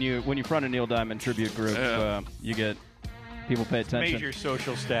 Well, when you front a Neil Diamond tribute group, you get people pay attention. Major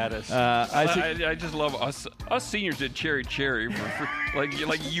social status. I just love us. Us seniors did Cherry Cherry for like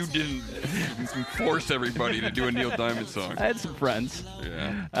you didn't force everybody to do a Neil Diamond song. I had some friends.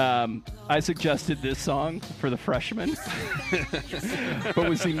 Yeah. I suggested this song for the freshmen, but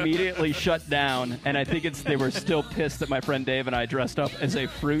was immediately shut down. And I think they were still pissed that my friend Dave and I dressed up as a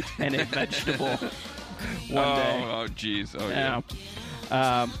fruit and a vegetable one day. Oh, jeez. Oh, yeah.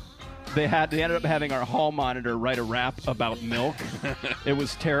 They ended up having our hall monitor write a rap about milk. It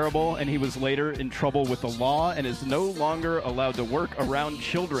was terrible, and he was later in trouble with the law and is no longer allowed to work around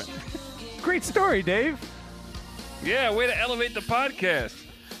children. Great story, Dave. Yeah, way to elevate the podcast.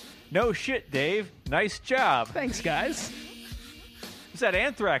 No shit, Dave. Nice job. Thanks, guys. It's that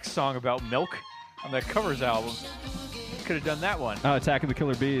Anthrax song about milk on that covers album. Could have done that one. Oh, Attack of the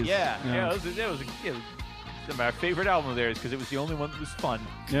Killer Bees. Yeah. That was my favorite album of theirs because it was the only one that was fun.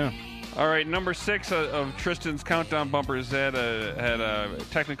 Yeah. All right, number 6 of Tristan's countdown bumpers had a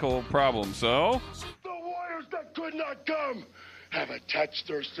technical problem. So the warriors that could not come have attached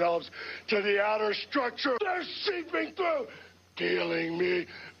themselves to the outer structure. They're seeping through, killing me,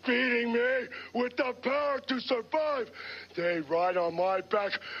 feeding me with the power to survive. They ride on my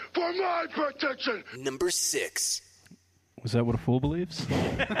back for my protection. Number 6. Was that what a fool believes?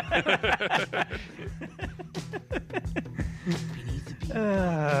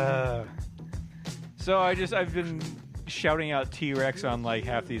 So I've been shouting out T-Rex on like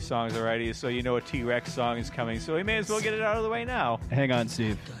half these songs already, so you know a T-Rex song is coming, so we may as well get it out of the way now. Hang on,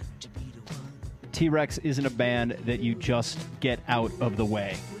 Steve. T-Rex isn't a band that you just get out of the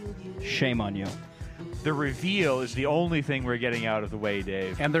way. Shame on you. The reveal is the only thing we're getting out of the way,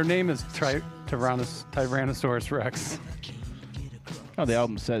 Dave. And their name is Tyrannosaurus Rex. Oh, the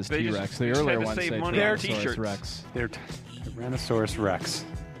album says They T-Rex. just- The just earlier had to ones save say money on Tyrannosaurus t-shirts. Rex. They're Tyrannosaurus Rex.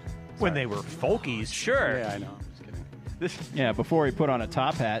 When they were folkies, sure. Yeah, I know. I'm just kidding. This Yeah, before he put on a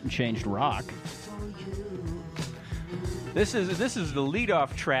top hat and changed rock. is the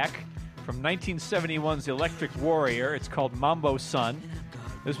leadoff track from 1971's Electric Warrior. It's called Mambo Sun.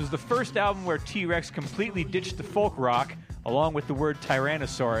 This was the first album where T-Rex completely ditched the folk rock along with the word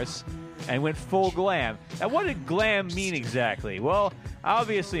Tyrannosaurus and went full glam. Now, what did glam mean exactly? Well,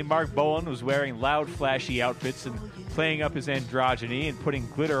 obviously Mark Bolan was wearing loud, flashy outfits and playing up his androgyny and putting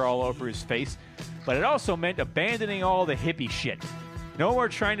glitter all over his face, but it also meant abandoning all the hippie shit. No more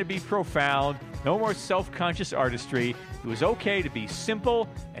trying to be profound, no more self-conscious artistry. It was okay to be simple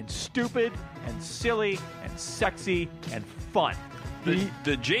and stupid and silly and sexy and fun.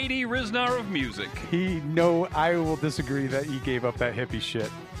 the J.D. Riznar of music. I will disagree that he gave up that hippie shit.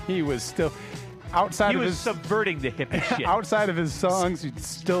 He was still outside He of was his subverting the hippie shit. outside of his songs. He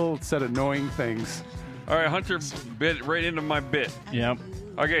still said annoying things. All right, Hunter bit right into my bit. Yep.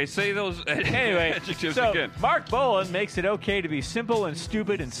 Okay, say those Anyway, adjectives so again. Mark Bolan makes it okay to be simple and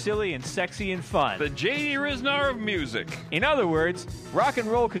stupid and silly and sexy and fun. The J.D. Riznar of music. In other words, rock and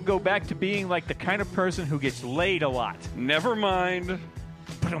roll could go back to being like the kind of person who gets laid a lot. Never mind.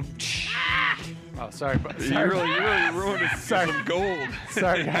 Oh, sorry. You really ruined it. Sorry. Some gold.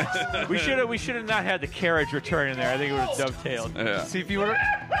 Sorry, guys. We should have not had the carriage return in there. I think it would have dovetailed. Yeah. See, if you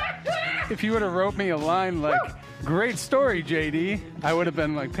would have wrote me a line like "Great story, JD," I would have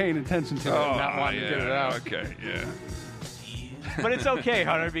been like paying attention to it and not wanting to get it out. Okay, yeah. But it's okay,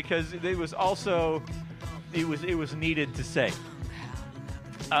 Hunter, because it was also it was needed to say.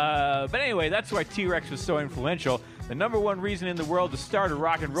 But anyway, that's why T-Rex was so influential. The number one reason in the world to start a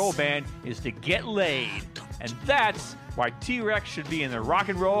rock and roll band is to get laid. And that's why T-Rex should be in the Rock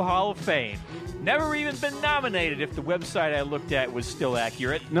and Roll Hall of Fame. Never even been nominated if the website I looked at was still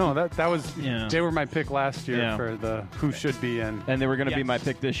accurate. No, that was Yeah. they were my pick last year Yeah. for the who should be in. And they were going to be Yes. my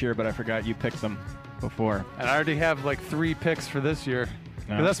pick this year, but I forgot you picked them before. And I already have like 3 picks for this year.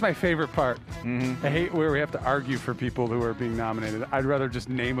 Yeah. But that's my favorite part. I hate where we have to argue for people who are being nominated. I'd rather just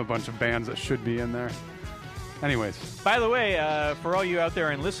name a bunch of bands that should be in there. Anyways, By the way, for all you out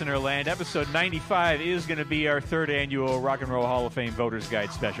there in listener land, episode 95 is going to be our 3rd annual Rock and Roll Hall of Fame Voters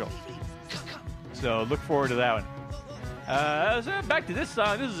Guide special. So look forward to that one. So back to this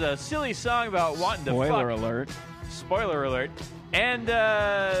song. This is a silly song about wanting to fuck. Spoiler alert. Spoiler alert. And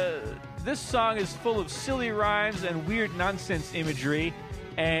this song is full of silly rhymes and weird nonsense imagery,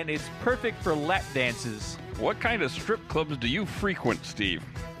 and it's perfect for lap dances. What kind of strip clubs do you frequent, Steve?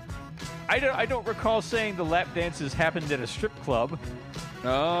 I don't recall saying the lap dances happened at a strip club.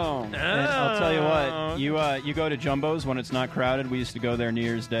 Oh. And I'll tell you what, you go to Jumbo's when it's not crowded. We used to go there New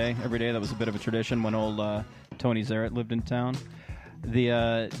Year's Day every day. That was a bit of a tradition when old Tony Zarrett lived in town.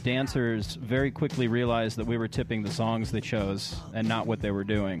 The dancers very quickly realized that we were tipping the songs they chose and not what they were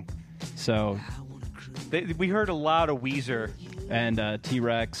doing. So, We heard a lot of Weezer. and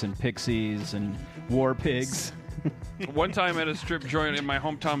T-Rex and Pixies and War Pigs. One time at a strip joint in my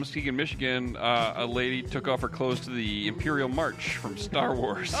hometown, Muskegon, Michigan, a lady took off her clothes to the Imperial March from Star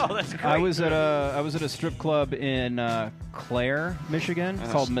Wars. Oh, that's great. I was at a strip club in Clare, Michigan,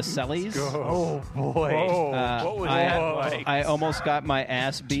 called Maselli's. Oh, boy. What was that like? I almost got my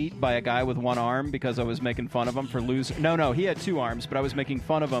ass beat by a guy with one arm because I was making fun of him for losing. No, he had 2 arms, but I was making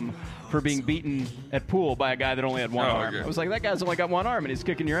fun of him for being beaten at pool by a guy that only had 1 arm. Okay. I was like, that guy's only got 1 arm and he's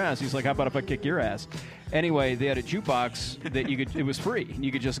kicking your ass. He's like, how about if I kick your ass? Anyway, they had a jukebox that it was free.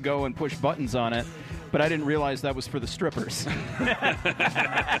 You could just go and push buttons on it. But I didn't realize that was for the strippers.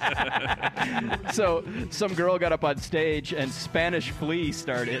 So some girl got up on stage and Spanish Flea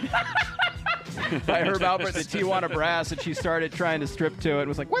started. By Herb Alpert, the Tijuana Brass, and she started trying to strip to it.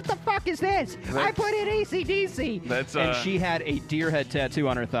 Was like, "What the fuck is this? I put in AC/DC." That's, and she had a deer head tattoo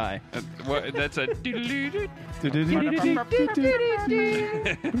on her thigh. That's a... Theme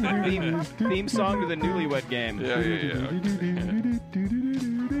song to the Newlywed Game. Yeah.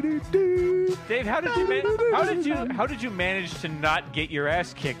 Dave, how did you manage to not get your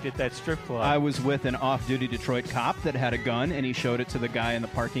ass kicked at that strip club? I was with an off-duty Detroit cop that had a gun, and he showed it to the guy in the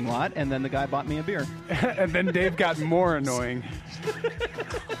parking lot, and then the guy bought me a beer. and then Dave got more annoying.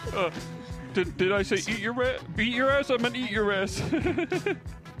 Did I say eat your ass? Beat your ass? I meant eat your ass.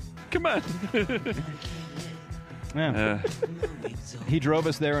 Come on. Yeah. He drove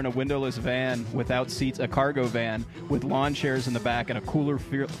us there in a windowless van without seats, a cargo van with lawn chairs in the back and a cooler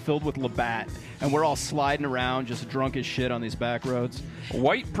filled with Labatt. And we're all sliding around, just drunk as shit on these back roads.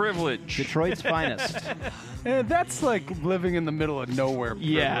 White privilege. Detroit's finest. That's like living in the middle of nowhere.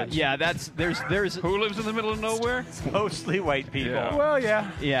 Privilege. Yeah. There's Who lives in the middle of nowhere? Mostly white people. Yeah. Well,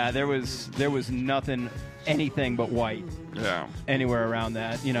 yeah. yeah. There was nothing, anything but white Yeah. anywhere around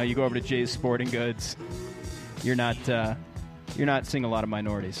that. You know, you go over to Jay's Sporting Goods. You're not seeing a lot of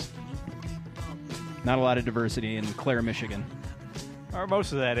minorities. Not a lot of diversity in Clare, Michigan. Or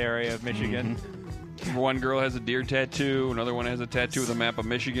most of that area of Michigan. One girl has a deer tattoo. Another one has a tattoo with a map of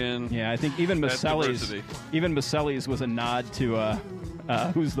Michigan. Yeah, I think even That's diversity. Maselli's was a nod to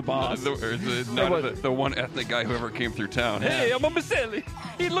Who's the Boss. The one ethnic guy who ever came through town. Hey, I'm a Maselli.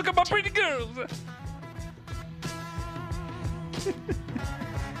 Hey, look at my pretty girls.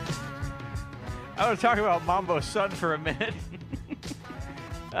 I want to talk about Mambo Sun for a minute.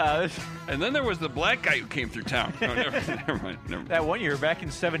 And then there was the black guy who came through town. No, never mind. That one year back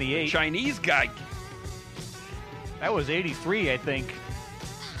in '78. Chinese guy. That was '83, I think.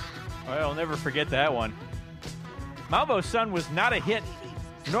 Well, I'll never forget that one. Mambo Sun was not a hit,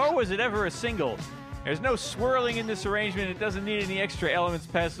 nor was it ever a single. There's no swirling in this arrangement. It doesn't need any extra elements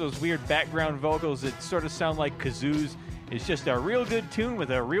past those weird background vocals that sort of sound like kazoos. It's just a real good tune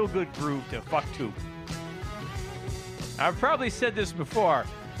with a real good groove to fuck to. I've probably said this before,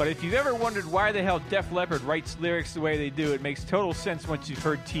 but if you've ever wondered why the hell Def Leppard writes lyrics the way they do, it makes total sense once you've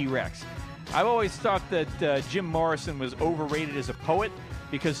heard T-Rex. I've always thought that Jim Morrison was overrated as a poet,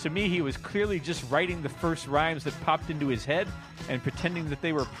 because to me he was clearly just writing the first rhymes that popped into his head and pretending that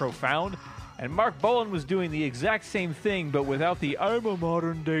they were profound. And Mark Bolan was doing the exact same thing, but without the I'm a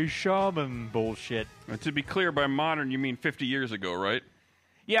modern-day shaman bullshit. And to be clear, by modern, you mean 50 years ago, right?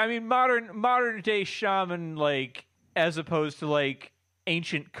 Yeah, I mean modern-day shaman, like, as opposed to, like,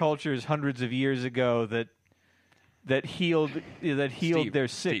 ancient cultures hundreds of years ago that healed Steve, their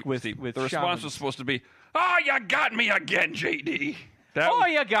sick Steve, with Steve. with The response shamans. was supposed to be, "Oh, you got me again, JD."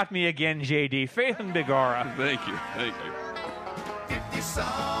 You got me again, JD. Faith and Bigora. Thank you. 50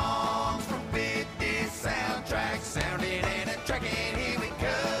 songs from 50 soundtracks sounding in a track, and here we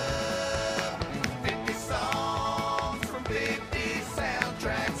come. 50 songs from 50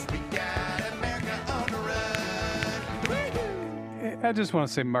 soundtracks. We got America on the run. I just want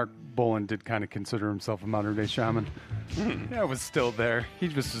to say Mark Bolan did kind of consider himself a modern-day shaman. Yeah, was still there. He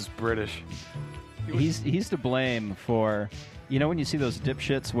was just British. He's to blame for, when you see those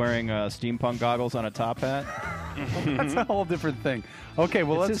dipshits wearing steampunk goggles on a top hat. That's a whole different thing. Okay,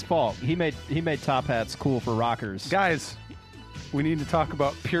 well, It's let's his fault. He made top hats cool for rockers. guys. We need to talk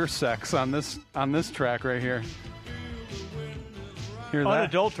about pure sex on this track right here. Hear that?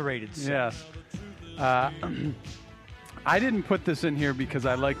 Unadulterated sex. Yes. I didn't put this in here because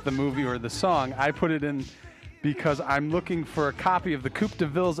I like the movie or the song. I put it in because I'm looking for a copy of the Coupe de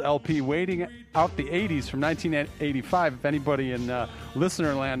Villes LP, Waiting Out the 80s from 1985. If anybody in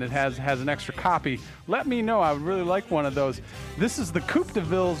listener land has an extra copy, let me know. I would really like one of those. This is the Coupe de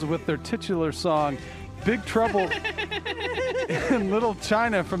Villes with their titular song, Big Trouble in Little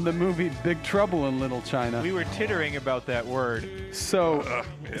China, from the movie Big Trouble in Little China. We were tittering about that word. So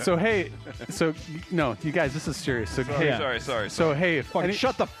no, you guys, this is serious. So Sorry. So hey, if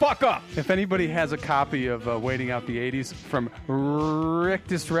Shut the fuck up! if anybody has a copy of Waiting Out the 80s from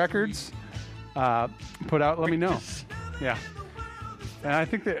Rictus Records, put out, let me know. Yeah. And I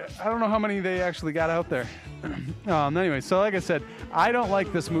think I don't know how many they actually got out there. Anyway, so like I said, I don't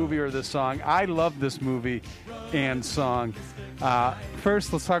like this movie or this song. I love this movie and song.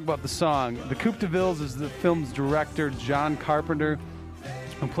 First, let's talk about the song. The Coupe de Villes is the film's director, John Carpenter,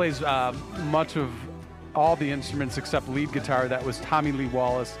 who plays much of all the instruments except lead guitar. That was Tommy Lee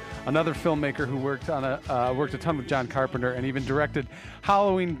Wallace, another filmmaker who worked a ton with John Carpenter and even directed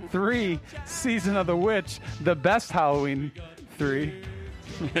Halloween 3, Season of the Witch, the best Halloween 3.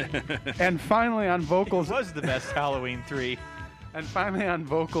 And finally on vocals, It was the best Halloween 3. and finally on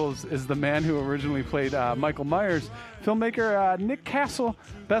vocals is the man who originally played Michael Myers, filmmaker Nick Castle,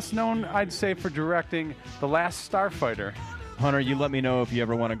 best known, I'd say, for directing The Last Starfighter. Hunter, you let me know if you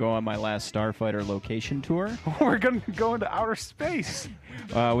ever want to go on my last Starfighter location tour. We're going to go into outer space.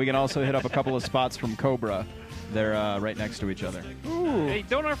 We can also hit up a couple of spots from Cobra. They're right next to each other. Hey,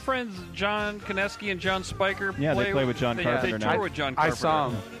 don't our friends John Koneski and John Spiker Yeah, they play with John Carpenter They now. tour with John I Carpenter. saw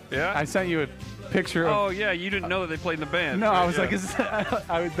him. Yeah? I sent you a picture of... Oh, yeah, you didn't know that they played in the band. No, I was Yeah.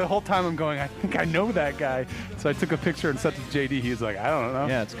 like, the whole time I'm going, I think I know that guy. So I took a picture and sent it to JD. He was like, I don't know.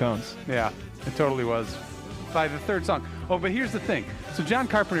 Yeah, it's Cones. Yeah, it totally was. By the third song. Oh, but here's the thing. So John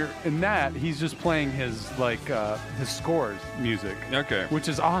Carpenter, in that, he's just playing his scores music. Okay. Which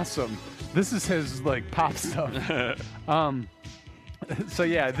is awesome. This is his pop stuff. So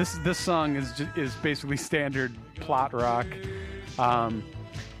yeah, this song is basically standard plot rock. So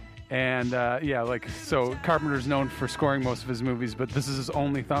Carpenter's known for scoring most of his movies, but this is his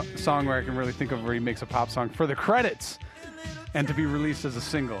only song where I can really think of where he makes a pop song for the credits and to be released as a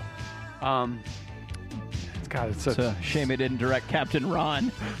single. God, it's such... It's a shame he didn't direct Captain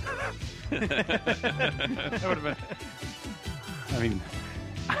Ron. That would have been... I mean,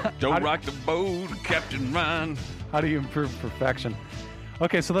 Don't rock the boat, Captain Ron. how do you improve perfection?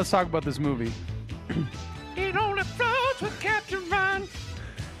 Okay, so let's talk about this movie. It only flows with Captain Ron.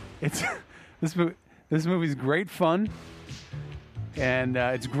 It's this movie's great fun, and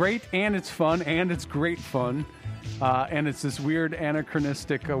it's great and it's fun and it's great fun, and it's this weird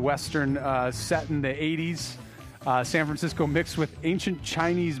anachronistic Western set in the 80s, San Francisco mixed with ancient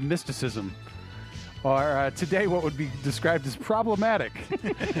Chinese mysticism, or today what would be described as problematic.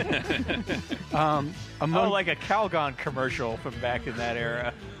 Like a Calgon commercial from back in that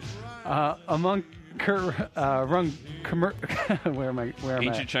era. Among where am I?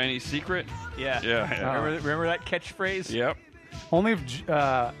 Ancient Chinese secret? Yeah. Yeah. Remember that catchphrase? Yep. Only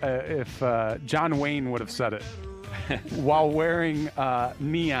if John Wayne would have said it while wearing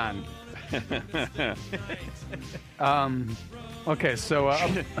neon. Okay,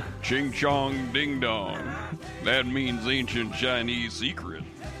 so Ching chong ding dong. That means ancient Chinese secret.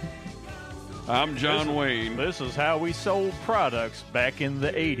 I'm John Wayne. This is how we sold products back in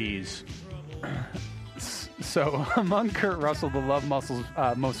the 80s. So among Kurt Russell, the Love Muscles'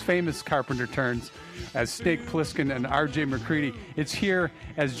 most famous Carpenter turns as Snake Plissken and R.J. McCready, it's here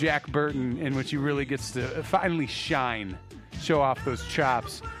as Jack Burton, in which he really gets to finally shine, show off those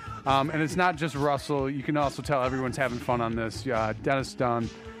chops. And it's not just Russell. You can also tell everyone's having fun on this. Dennis Dunn,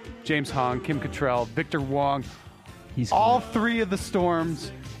 James Hong, Kim Cattrall, Victor Wong, all three of the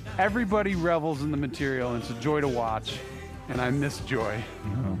Storms. Everybody revels in the material, and it's a joy to watch. And I miss Joy.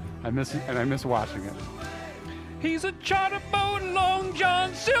 I miss watching it. He's a charter boat, Long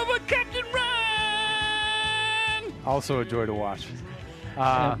John Silver, Captain Ryan. Also a joy to watch.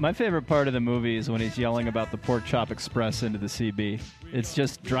 My favorite part of the movie is when he's yelling about the Pork Chop Express into the CB. It's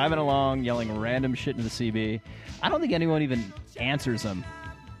just driving along, yelling random shit into the CB. I don't think anyone even answers him.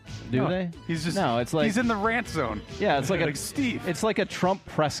 Do they? He's just it's like he's in the rant zone. yeah, it's like Steve. It's like a Trump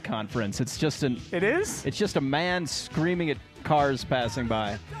press conference. It's just It is? It's just a man screaming at cars passing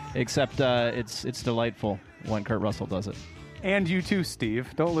by. Except it's delightful when Kurt Russell does it. And you too,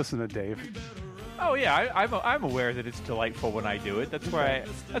 Steve. Don't listen to Dave. Oh yeah, I'm aware that it's delightful when I do it. That's why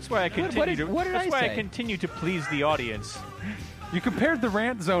I continue did I say? continue to please the audience. You compared the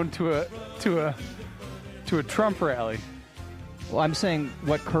rant zone to a Trump rally. Well, I'm saying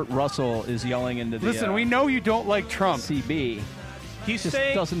what Kurt Russell is yelling into the Listen, we know you don't like Trump. CB. He's Just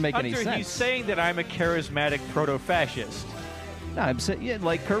saying doesn't make any Hunter, sense. He's saying that I'm a charismatic proto-fascist. No, I'm saying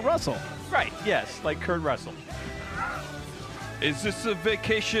like Kurt Russell. Right? Yes, like Kurt Russell. Is this a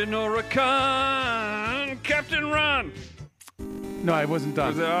vacation or a con, Captain Ron? No, I wasn't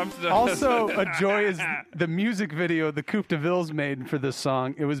done. Also, a joy is the music video the Coupe de Villes made for this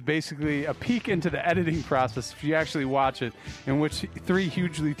song. It was basically a peek into the editing process, if you actually watch it, in which 3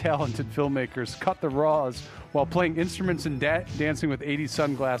 hugely talented filmmakers cut the raws while playing instruments and dancing with 80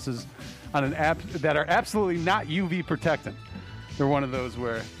 sunglasses on an app that are absolutely not UV protectant. They're one of those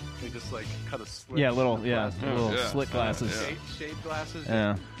where they just like cut a slit. Yeah, in little the yeah, plastic. little yeah. slit glasses. Shade glasses.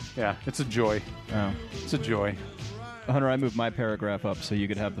 Yeah. Yeah, it's a joy. Oh. It's a joy. Hunter, I moved my paragraph up so you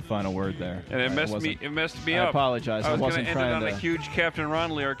could have the final word there. And it messed wasn't- me I up. apologize. I was going wasn't to end it trying on to. a huge Captain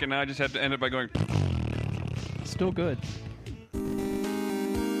Ron lyric, and now I just have to end it by going. Still good.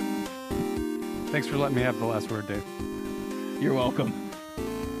 Thanks for letting me have the last word, Dave. You're welcome.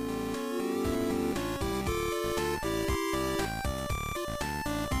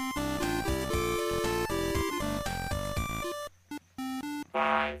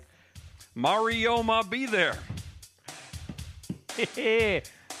 Mario, ma be there. Good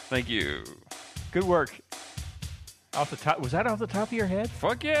Thank you. work. Off the top, was that off the top of your head?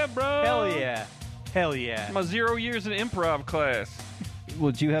 Fuck yeah, bro. Hell yeah. Hell yeah. My 0 years in improv class.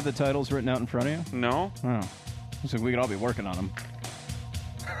 Well, do you have the titles written out in front of you? No. Oh. So we could all be working on them.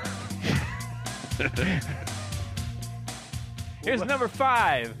 Here's number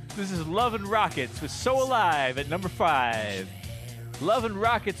 5. This is Love and Rockets with So Alive at number 5. Love and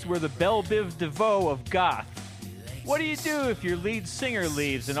Rockets were the Belle Biv DeVoe of goth. What do you do if your lead singer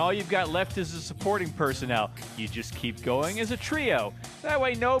leaves and all you've got left is the supporting personnel? You just keep going as a trio. That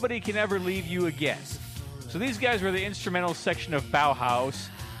way nobody can ever leave you again. So these guys were the instrumental section of Bauhaus,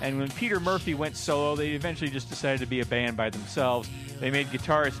 and when Peter Murphy went solo, they eventually just decided to be a band by themselves. They made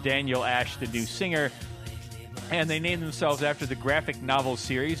guitarist Daniel Ash the new singer, and they named themselves after the graphic novel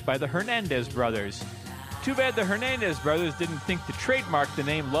series by the Hernandez brothers. Too bad the Hernandez brothers didn't think to trademark the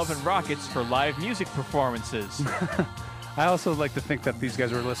name Love and Rockets for live music performances. I also like to think that these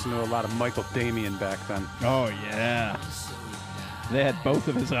guys were listening to a lot of Michael Damian back then. Oh, yeah. They had both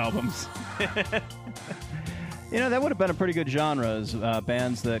of his albums. You know, that would have been a pretty good genre, is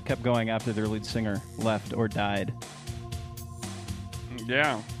bands that kept going after their lead singer left or died.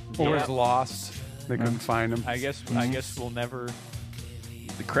 Yeah. Or Yeah. was lost. They couldn't find him. I guess we'll never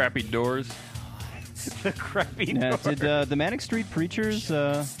The crappy doors. the crappy Yeah, door. did the Manic Street Preachers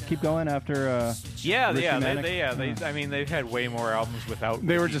keep going after... Yeah, Richie yeah, Manic? I mean, they've had way more albums without.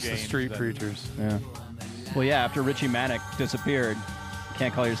 They were Richie just the James street than- preachers. Yeah. Well, yeah, after Richie Manic disappeared, you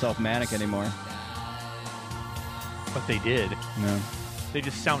can't call yourself Manic anymore. But they did. No. They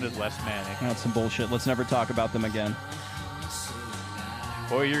just sounded less manic. That's some bullshit. Let's never talk about them again.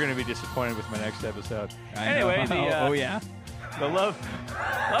 Boy, you're going to be disappointed with my next episode. I Anyway, know. the yeah. the Love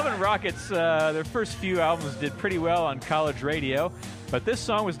and Rockets, their first few albums did pretty well on college radio, but this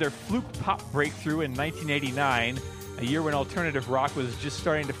song was their fluke pop breakthrough in 1989, a year when alternative rock was just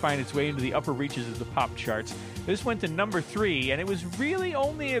starting to find its way into the upper reaches of the pop charts. This went to number 3, and it was really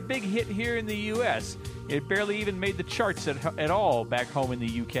only a big hit here in the U.S. It barely even made the charts at all back home in the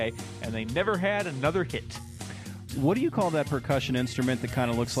U.K., and they never had another hit. What do you call that percussion instrument that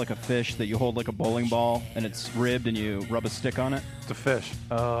kind of looks like a fish that you hold like a bowling ball and it's ribbed and you rub a stick on it? It's a fish.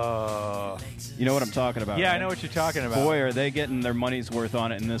 You know what I'm talking about? Yeah, right? I know what you're talking about. Boy, are they getting their money's worth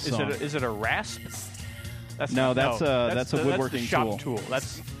on it in this Is song. it a rasp? That's No, not- that's a woodworking the shop tool. tool.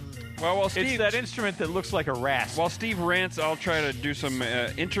 That's Well, while it's Steve, that instrument that looks like a rasp. while Steve rants, I'll try to do some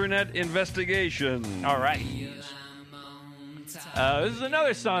internet investigation. All right. This is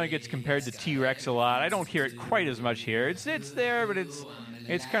another song that gets compared to T-Rex a lot. I don't hear it quite as much here. It's there, but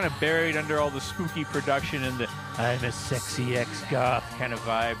it's kind of buried under all the spooky production and the I'm a sexy ex-goth kind of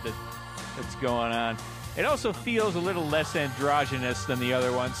vibe that's going on. It also feels a little less androgynous than the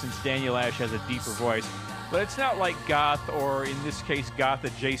other one since Daniel Ash has a deeper voice. But it's not like goth, or in this case,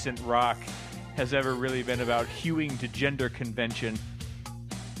 goth-adjacent rock, has ever really been about hewing to gender convention.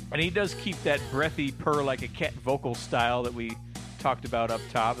 And he does keep that breathy, purr-like-a-cat vocal style that we talked about up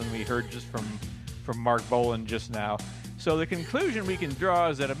top and we heard just from Mark Bolan just now. So the conclusion we can draw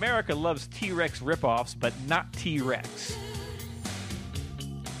is that America loves T-Rex ripoffs, but not T-Rex.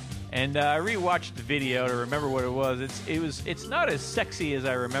 And I rewatched the video to remember what it was. It's not as sexy as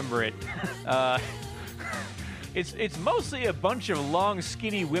I remember it. It's mostly a bunch of long,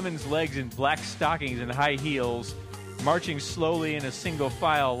 skinny women's legs in black stockings and high heels, marching slowly in a single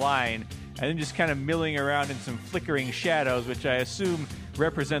file line, and then just kind of milling around in some flickering shadows, which I assume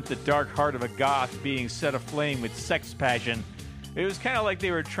represent the dark heart of a goth being set aflame with sex passion. It was kind of like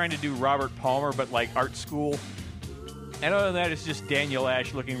they were trying to do Robert Palmer, but like art school. And other than that, it's just Daniel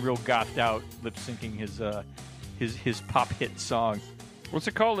Ash looking real gothed out, lip-syncing his pop hit song. What's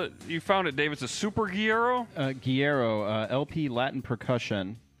it called? You found it, Dave. It's a Super Guerrero? Guerrero, LP Latin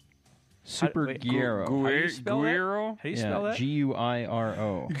percussion. Super wait, Guerrero. How do you spell that? Guerrero? How do you spell that?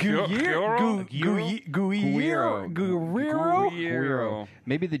 Guiro. Guerrero.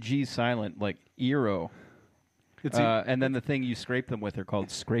 Maybe the G silent, like Eero. And then the thing you scrape them with are called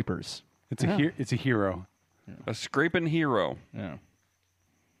scrapers. It's a hero. A scraping hero. Yeah.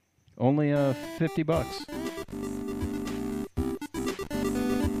 Only $50.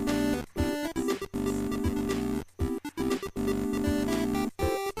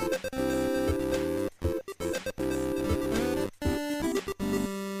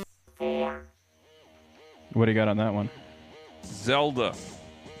 What do you got on that one? Zelda.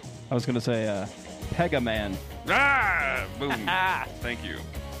 I was going to say Pegaman. Ah! Boom. Thank you.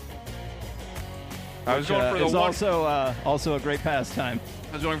 I was going for the It's one. also a great pastime.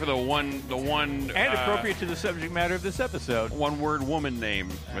 I was going for the one. And appropriate to the subject matter of this episode. One-word woman name.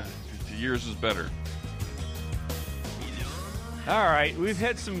 But yours is better. All right, we've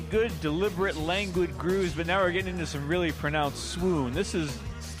had some good, deliberate, languid grooves, but now we're getting into some really pronounced swoon. This is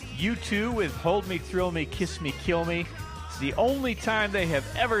U2 with Hold Me, Thrill Me, Kiss Me, Kill Me. It's the only time they have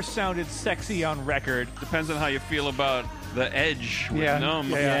ever sounded sexy on record. Depends on how you feel about the edge with Yeah.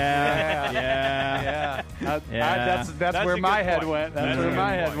 Numb. Yeah. That's That's where a my good head point. went. That's That's a where good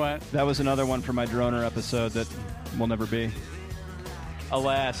my head point. went. That was another one for my droner episode that will never be.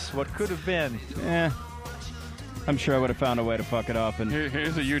 Alas, what could have been. I'm sure I would have found a way to fuck it up. And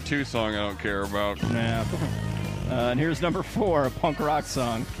Here's a U2 song I don't care about. yeah. And here's number 4, a punk rock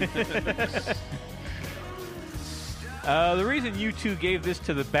song. The reason U2 gave this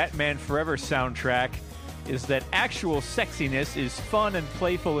to the Batman Forever soundtrack is that actual sexiness is fun and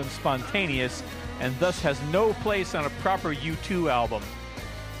playful and spontaneous, and thus has no place on a proper U2 album.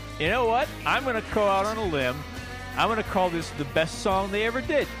 You know what? I'm going to go out on a limb. I'm going to call this the best song they ever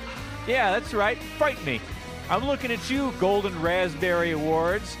did. Yeah, that's right. Fright Me. I'm looking at you, Golden Raspberry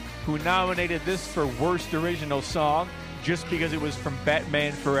Awards, who nominated this for Worst Original Song just because it was from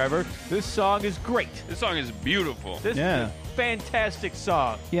Batman Forever. This song is great. This song is beautiful. This is a fantastic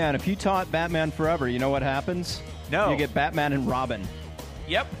song. Yeah, and if you taught Batman Forever, you know what happens? No. You get Batman and Robin.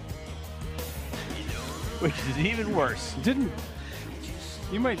 Yep. Which is even worse.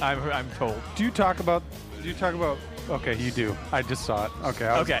 You might. I'm told. Do you talk about? Okay, you do. I just saw it. Okay.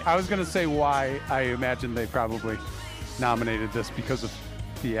 I was going to say why I imagine they probably nominated this because of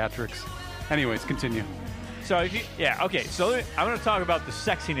theatrics. Anyways, continue. So So I'm going to talk about the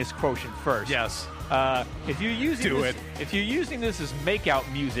sexiness quotient first. Yes. If you're using this as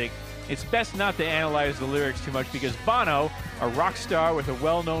makeout music, it's best not to analyze the lyrics too much because Bono, a rock star with a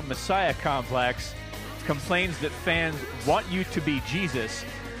well-known Messiah complex, complains that fans want you to be Jesus.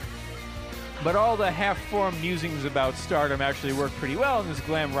 But all the half-formed musings about stardom actually work pretty well in this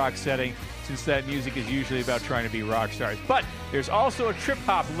glam rock setting, since that music is usually about trying to be rock stars. But there's also a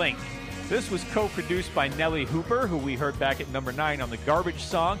trip-hop link. This was co-produced by Nelly Hooper, who we heard back at number 9 on the Garbage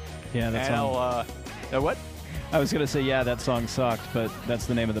song. Yeah, that song. What? I was going to say, yeah, that song sucked, but that's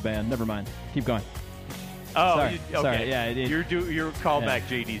the name of the band. Never mind. Keep going. Oh, Sorry. okay. Sorry, yeah, You're callback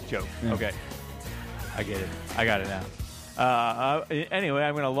JD's joke. Yeah. Okay. I get it. I got it now. Anyway,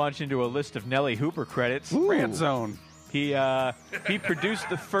 I'm going to launch into a list of Nelly Hooper credits. Rant Zone. He produced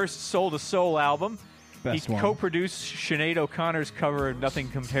the first Soul to Soul album. Best he one. co-produced Sinead O'Connor's cover of Nothing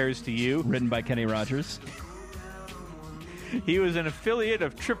Compares to You. Written by Kenny Rogers. He was an affiliate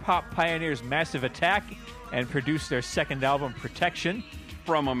of trip-hop pioneers Massive Attack and produced their second album, Protection.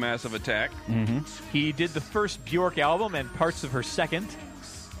 From a Massive Attack. He did the first Bjork album and parts of her second,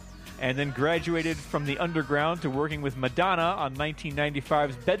 and then graduated from the underground to working with Madonna on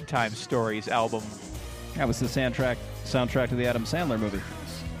 1995's Bedtime Stories album. That was the soundtrack to the Adam Sandler movie.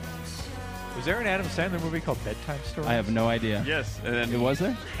 Was there an Adam Sandler movie called Bedtime Stories? I have no idea. Yes. And then It was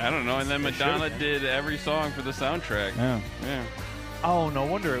there? I don't know. And then Madonna did every song for the soundtrack. Oh. Yeah. Oh, no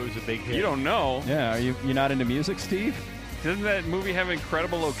wonder it was a big hit. You don't know. Yeah, you're not into music, Steve? Doesn't that movie have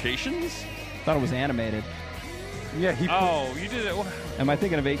incredible locations? Thought it was animated. Yeah, Oh, you did it. Am I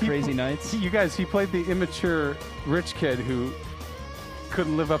thinking of 8 Crazy Nights? You guys, he played the immature rich kid who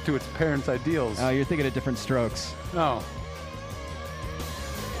couldn't live up to its parents' ideals. You're thinking of Different Strokes. No.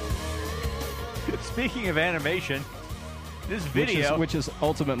 Speaking of animation, this video... Which is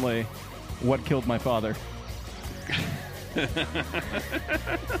ultimately what killed my father.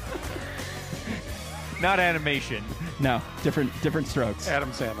 Not animation. No, different strokes.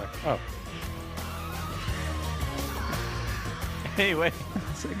 Adam Sandler. Oh. Anyway,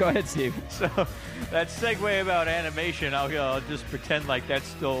 Go ahead, Steve. so that segue about animation, I'll just pretend like that's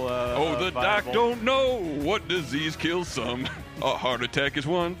still Oh, the doc viable. don't know what disease kills some. A heart attack is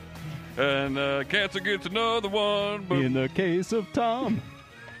one, and cancer gets another one. But In the case of Tom.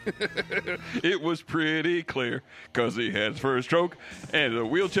 it was pretty clear, because he had his first stroke and a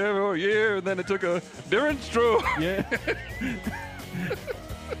wheelchair for a year, and then it took a different stroke. Yeah.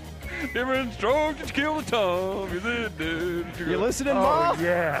 Different stroke to kill the Tom. You listening, Oh, Mom?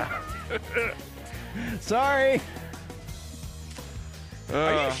 yeah. Sorry.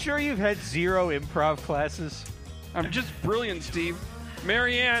 Are you sure you've had 0 improv classes? I'm just brilliant, Steve.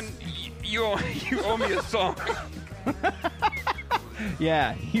 Marianne, you owe me a song.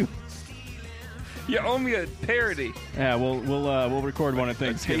 Yeah. You owe me a parody. Yeah. We'll record one at A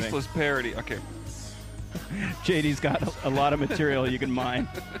Thanksgiving. tasteless parody. Okay. JD's got a lot of material you can mine.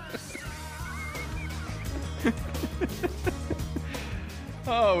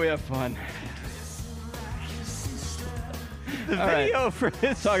 Oh, we have fun. The All right. video for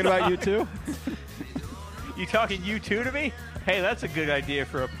this Talking about you too? You talking U2 to me? Hey, that's a good idea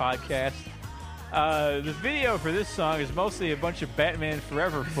for a podcast. The video for this song is mostly a bunch of Batman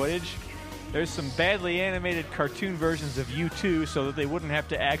Forever footage. There's some badly animated cartoon versions of U2 so that they wouldn't have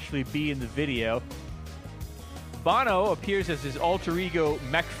to actually be in the video. Bono appears as his alter ego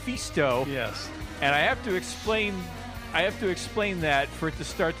Mephisto, Yes. and I have to explain that for it to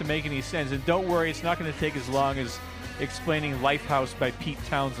start to make any sense. And don't worry, it's not going to take as long as explaining Lifehouse by Pete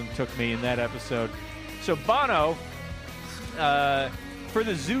Townsend took me in that episode. So Bono, for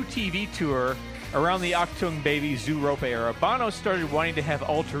the Zoo TV tour around the Achtung Baby Zooropa era, Bono started wanting to have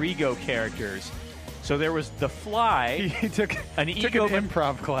alter ego characters. So there was The Fly. He took An an ego-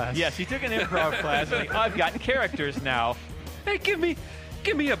 improv class. Yes, he took an improv class. And I've got characters now. Hey, give me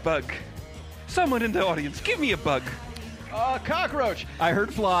a bug. Someone in the audience, give me a bug. Cockroach. I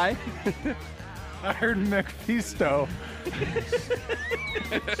heard fly. I heard Mephisto.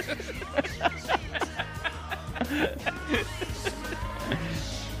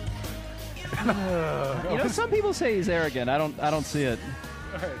 You know, some people say he's arrogant. I don't see it.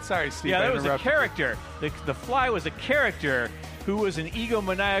 All right, sorry, Steve. Yeah, I that was a interrupted. character. The Fly was a character who was an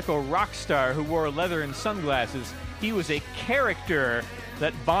egomaniacal rock star who wore leather and sunglasses. He was a character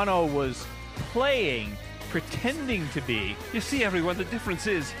that Bono was playing, pretending to be. You see, everyone, the difference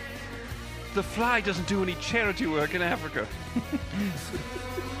is the Fly doesn't do any charity work in Africa.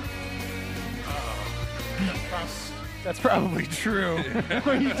 That's probably true.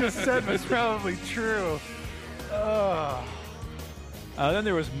 What you just said was probably true. Then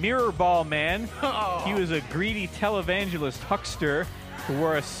there was Mirrorball Man. He was a greedy televangelist huckster who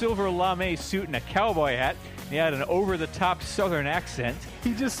wore a silver lame suit and a cowboy hat. He had an over-the-top southern accent.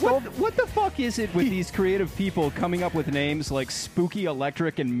 He just stole. What the fuck is it with these creative people coming up with names like Spooky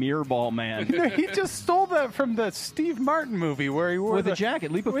Electric and Mirrorball Man? He just stole that from the Steve Martin movie where he wore With a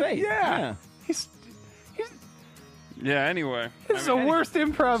jacket, Leap of with- Faith. Yeah. He's Yeah, anyway. this is the worst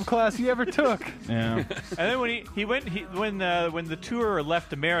improv class he ever took. Yeah. And then when the tour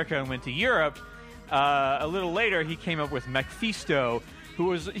left America and went to Europe, a little later he came up with Mephisto,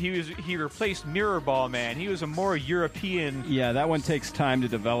 he replaced Mirrorball Man. He was a more European. Yeah, that one takes time to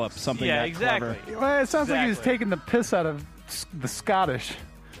develop something Yeah, that exactly. clever. Well, it sounds like he was Exactly. taking the piss out of the Scottish.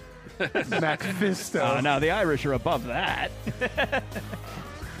 Mephisto. Now the Irish are above that.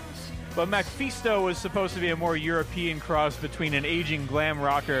 But Mephisto was supposed to be a more European cross between an aging glam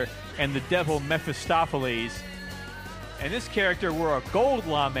rocker and the devil Mephistopheles. And this character wore a gold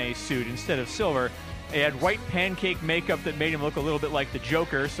lame suit instead of silver. He had white pancake makeup that made him look a little bit like the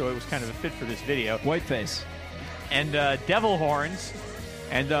Joker, so it was kind of a fit for this video. Whiteface. And devil horns.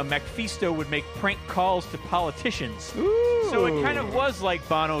 And Mephisto would make prank calls to politicians. So it kind of was like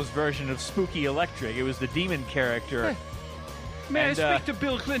Bono's version of Spooky Electric. It was the demon character. May And, I speak to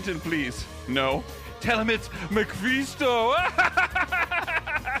Bill Clinton, please? No. Tell him it's Mephisto.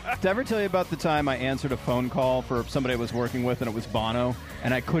 Did I ever tell you about the time I answered a phone call for somebody I was working with and it was Bono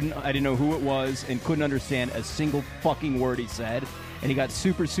and I didn't know who it was and couldn't understand a single fucking word he said and he got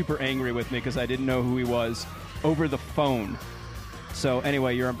super, super angry with me because I didn't know who he was over the phone. So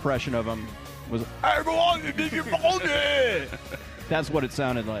anyway, your impression of him was, "Everyone, give your phone in!" That's what it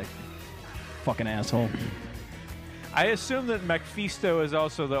sounded like. Fucking asshole. I assume that Mephisto is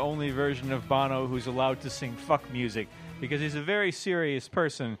also the only version of Bono who's allowed to sing fuck music, because he's a very serious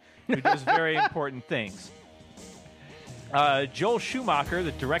person who does very important things. Joel Schumacher,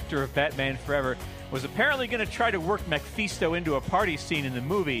 the director of Batman Forever, was apparently going to try to work Mephisto into a party scene in the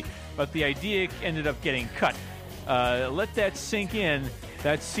movie, but the idea ended up getting cut. Let that sink in.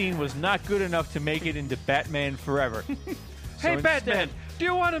 That scene was not good enough to make it into Batman Forever. Hey, So Batman, instead- do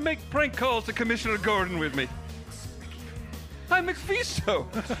you want to make prank calls to Commissioner Gordon with me? I'm Mephisto,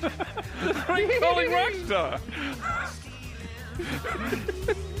 the prank calling rock star.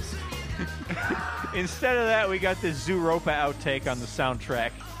 Instead of that, we got this Zooropa outtake on the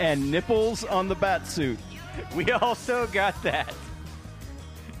soundtrack. And nipples on the bat suit. We also got that.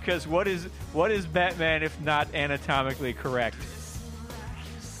 Because what is Batman if not anatomically correct?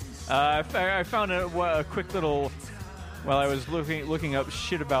 I found a quick little, while I was looking up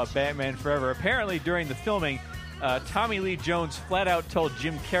shit about Batman Forever. Apparently, during the filming, Tommy Lee Jones flat out told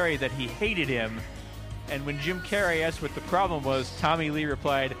Jim Carrey that he hated him. And when Jim Carrey asked what the problem was, Tommy Lee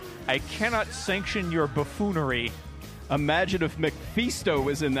replied, "I cannot sanction your buffoonery." Imagine if Mephisto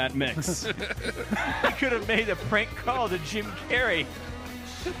was in that mix. He could have made a prank call to Jim Carrey.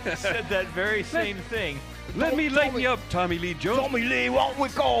 Said that very same thing. Let me lighten you up, Tommy Lee Jones. Tommy Lee, what we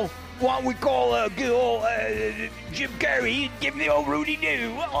call good old Jim Carrey, give me the old Rudy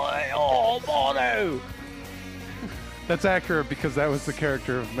Doo. Oh, Bono. That's accurate because that was the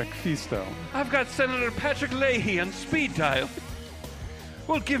character of Mephisto. I've got Senator Patrick Leahy on speed dial.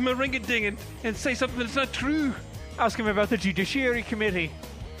 We'll give him a ring-a-ding and say something that's not true. Ask him about the Judiciary Committee.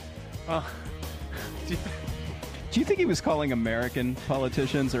 Do you think he was calling American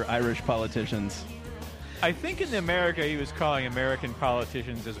politicians or Irish politicians? I think in America he was calling American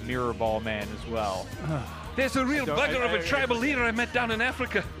politicians as Mirrorball Man as well. There's a real So bugger of I- a tribal leader I met down in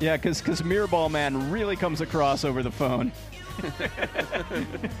Africa. Yeah, because Mirrorball Man really comes across over the phone.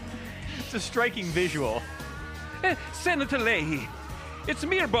 It's a striking visual. Senator Leahy, it's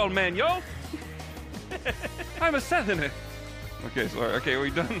Mirrorball Man, y'all. I'm a Southerner. Okay, sorry. Okay, are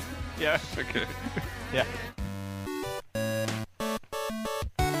we done? Yeah. Okay. Yeah.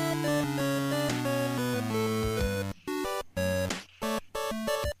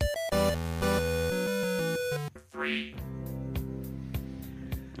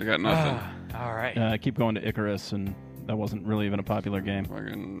 I got nothing. All right. I keep going to Icarus, and that wasn't really even a popular game.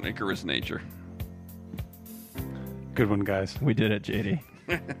 Fucking Icarus nature. Good one, guys. We did it, JD.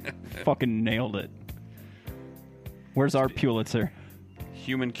 Fucking nailed it. Where's our Pulitzer?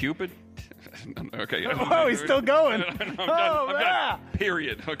 Human Cupid? Okay. Oh, he's still going. I'm done. Oh, I'm yeah. done.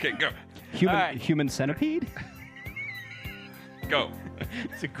 Period. Okay, go. Human centipede? Go.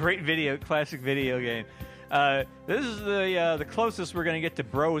 It's a great classic video game. This is the closest we're going to get to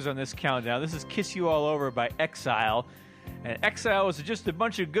bros on this countdown. This is Kiss You All Over by Exile. And Exile was just a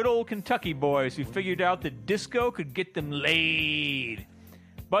bunch of good old Kentucky boys who figured out that disco could get them laid.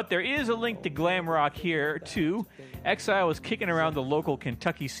 But there is a link to glam rock here, too. Exile was kicking around the local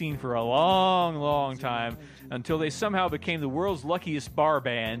Kentucky scene for a long, long time until they somehow became the world's luckiest bar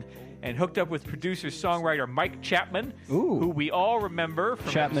band and hooked up with producer-songwriter Mike Chapman, Ooh. who we all remember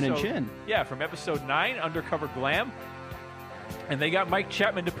from Chapman and episode- Chin. Yeah, from episode 9, Undercover Glam. And they got Mike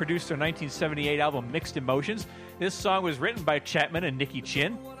Chapman to produce their 1978 album Mixed Emotions. This song was written by Chapman and Nicky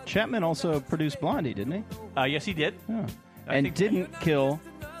Chin. Chapman also produced Blondie, didn't he? Yes, he did. Yeah. I And think- didn't kill.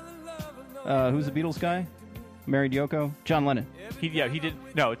 Who's the Beatles guy? Married Yoko? John Lennon. He did.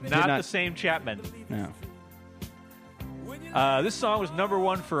 No, not not- the same Chapman. No. This song was number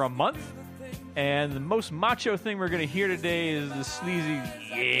 1 for a month. And the most macho thing we're going to hear today is the sleazy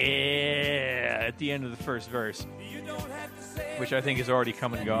yeah at the end of the first verse, which I think is already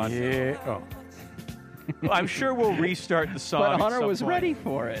come and gone. Yeah. Oh. Well, I'm sure we'll restart the song. But at Hunter some was point. ready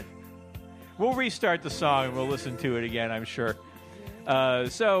for it. We'll restart the song and we'll listen to it again, I'm sure.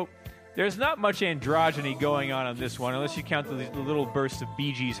 So there's not much androgyny going on this one, unless you count the little bursts of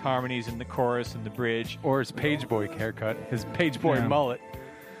Bee Gees harmonies in the chorus and the bridge. Or his page boy haircut, his page boy Yeah. mullet.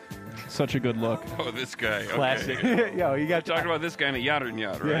 Such a good look. Oh, this guy. Okay. Classic. Yo, you got Talking about this guy in a Yada and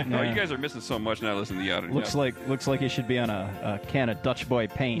Yada, right? Yeah. Oh, you guys are missing so much now. Listen to Yada and Looks Yada. like he should be on a can of Dutch Boy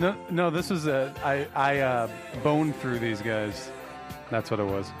paint. No, this was I boned through these guys. That's what it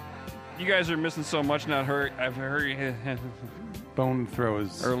was. You guys are missing so much now. I've heard Bone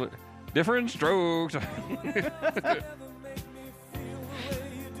throws. early. Different strokes.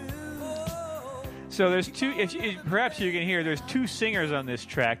 So there's two. Perhaps you can hear there's two singers on this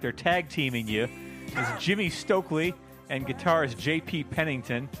track. They're tag teaming you. There's Jimmy Stokely and guitarist J.P.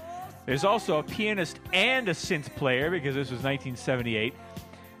 Pennington. There's also a pianist and a synth player because this was 1978.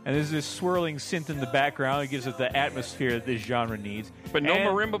 And there's this swirling synth in the background. It gives it the atmosphere that this genre needs. But no And-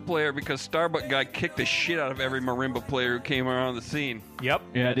 marimba player because Starbuck guy kicked the shit out of every marimba player who came around the scene. Yep.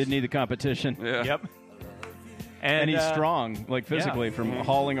 Yeah, I didn't need the competition. Yeah. Yep. And he's strong, like physically, from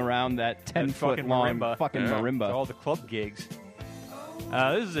hauling around that 10-foot fucking long marimba. fucking Yeah. marimba. To all the club gigs.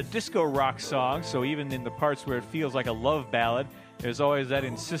 This is a disco rock song, so even in the parts where it feels like a love ballad, there's always that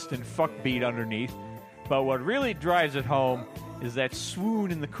insistent fuck beat underneath. But what really drives it home is that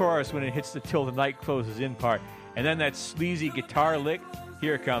swoon in the chorus when it hits the till the night closes in part. And then that sleazy guitar lick.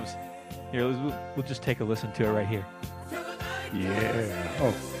 Here it comes. Here, we'll just take a listen to it right here. Yeah.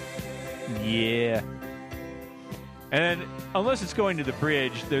 Oh, Yeah. And then, unless it's going to the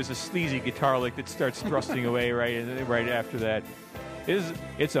bridge, there's a sleazy guitar lick that starts thrusting away right after that.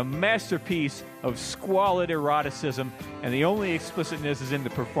 It's a masterpiece of squalid eroticism, and the only explicitness is in the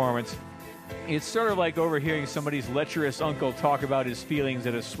performance. It's sort of like overhearing somebody's lecherous uncle talk about his feelings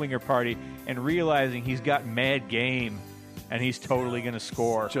at a swinger party and realizing he's got mad game, and he's totally going to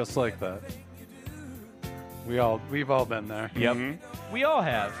score. just like that. We've all been there. Yep. We all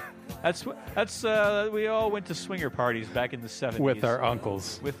have. We all went to swinger parties back in the 70s. With our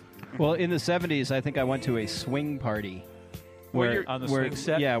uncles. Well, in the 70s, I think I went to a swing party. you're on the swing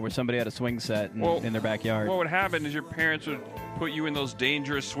set? Yeah, where somebody had a swing set in their backyard. What would happen is your parents would put you in those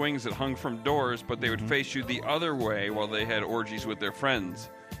dangerous swings that hung from doors, but they would face you the other way while they had orgies with their friends.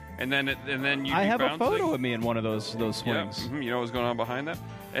 And then you'd I be have bouncing. a photo of me in one of those Yeah, swings. You know what's going on behind that?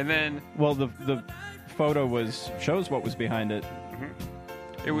 And then Well, the photo shows what was behind it.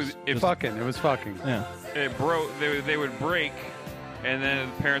 it was It was fucking. Yeah. it broke. They would break, and then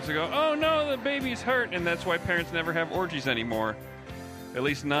the parents would go, "Oh no, the baby's hurt," and that's why parents never have orgies anymore. At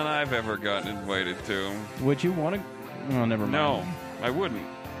least none I've ever gotten invited to. Would you want to? Oh, never mind. No, I wouldn't.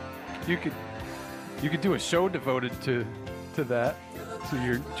 You could do a show devoted to that, to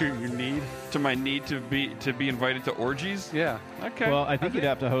your need. To my need to be invited to orgies. Yeah. Okay. Well, I think you'd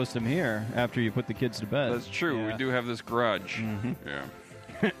have to host them here after you put the kids to bed. That's true. Yeah. We do have this grudge. Yeah.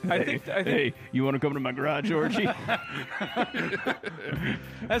 I think Hey, you want to come to my garage orgy?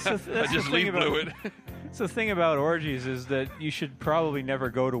 that's I the just thing leave about fluid. That's the thing about orgies is that you should probably never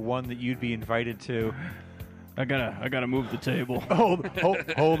go to one that you'd be invited to. I gotta move the table.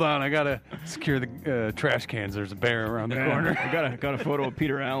 Hold on. I gotta secure the trash cans. There's a bear around the corner. I got a photo of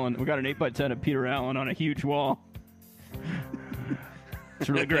Peter Allen. We got an 8x10 of Peter Allen on a huge wall. It's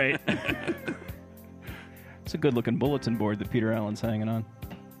really great. It's a good-looking bulletin board that Peter Allen's hanging on.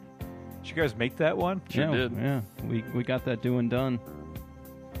 Did you guys make that one? Sure yeah, did. Yeah, we got that doing done.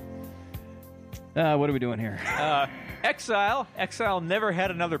 What are we doing here? Exile. Exile never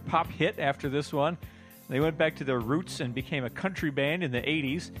had another pop hit after this one. They went back to their roots and became a country band in the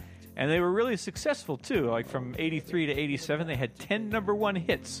 80s. And they were really successful, too. Like from 83 to 87, they had 10 number one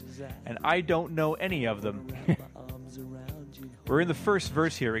hits. And I don't know any of them. We're in the first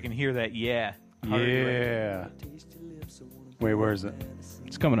verse here. We can hear that, yeah. Yeah. Wait, where is it?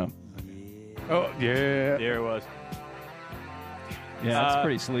 It's coming up. Oh, yeah. There it was. Yeah, it's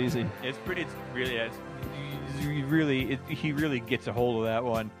pretty sleazy. It's pretty. It's really. He really gets a hold of that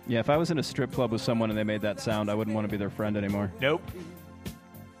one. Yeah, if I was in a strip club with someone and they made that sound, I wouldn't want to be their friend anymore. Nope.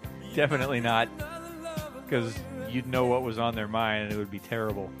 Definitely not. Because you'd know what was on their mind, and it would be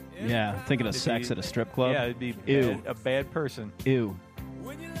terrible. Yeah, thinking of It'd sex be- at a strip club. Yeah, it'd be Ew. a bad person. Ew.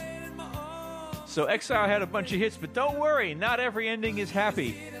 So Exile had a bunch of hits, but don't worry, not every ending is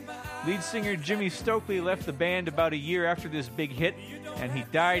happy. Lead singer Jimmy Stokely left the band about a year after this big hit, and he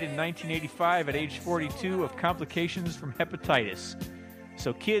died in 1985 at age 42 of complications from hepatitis.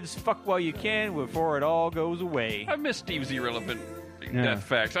 So kids, fuck while you can before it all goes away. I miss Steve's irrelevant Yeah. death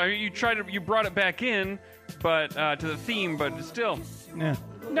facts. I mean, you brought it back in, but to the theme, but still Yeah.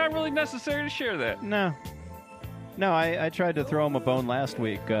 not really necessary to share that. No. No, I tried to throw him a bone last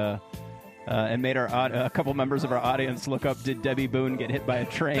week and made a couple members of our audience look up, did Debbie Boone get hit by a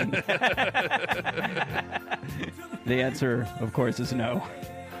train? The answer, of course, is no.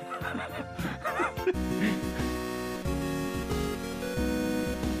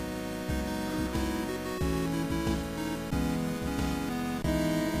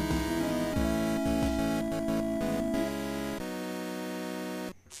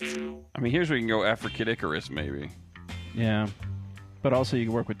 I mean, here's where you can go after Kid Icarus, maybe. Yeah. But also you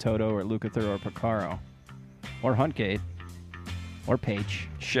can work with Toto or Lukather or Picaro. Or Huntgate. Or Page.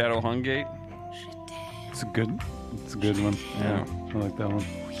 Shadow Hungate, It's a good one. Yeah. I like that one.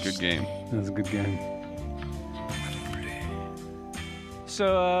 good game. That's a good game.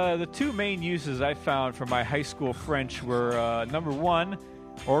 So the two main uses I found for my high school French were number one,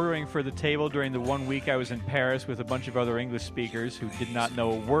 ordering for the table during the 1 week I was in Paris with a bunch of other English speakers who did not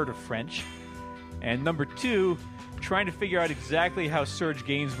know a word of French. And number 2, trying to figure out exactly how Serge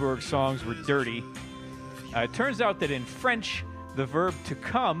Gainsbourg songs were dirty. It turns out that in French, the verb to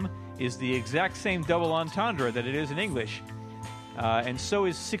come is the exact same double entendre that it is in English. And so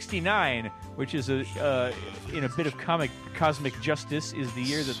is 69, which is in a bit of cosmic justice, is the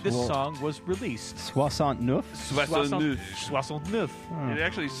year that this song was released. 69. 69. It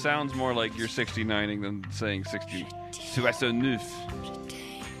actually sounds more like you're 69ing than saying 60. 69.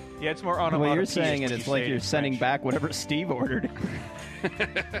 Yeah, it's more The way onomatopoeic. you're saying it, when it's you like say it you're in sending French. back whatever Steve ordered.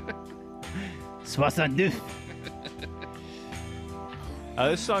 69.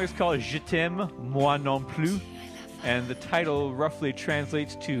 This song is called Je t'aime, moi non plus, and the title roughly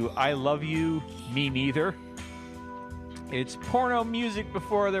translates to I love you, me neither. It's porno music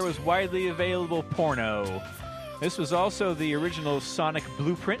before there was widely available porno. This was also the original Sonic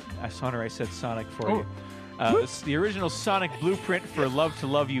blueprint. Sonner, I said Sonic for you. It's the original Sonic blueprint for Love to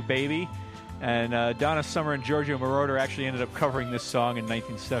Love You Baby. And Donna Summer and Giorgio Moroder actually ended up covering this song in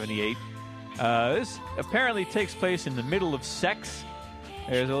 1978. This apparently takes place in the middle of sex.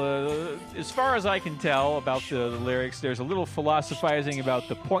 There's as far as I can tell about the lyrics, there's a little philosophizing about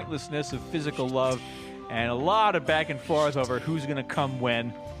the pointlessness of physical love and a lot of back and forth over who's going to come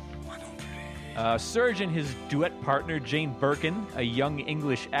when. Serge and his duet partner, Jane Birkin, a young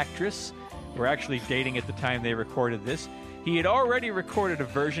English actress, were actually dating at the time they recorded this. He had already recorded a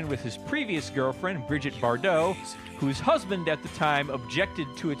version with his previous girlfriend, Brigitte Bardot, whose husband at the time objected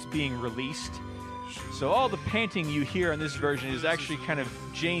to its being released. So all the panting you hear in this version is actually kind of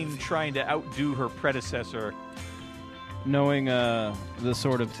Jane trying to outdo her predecessor. Knowing the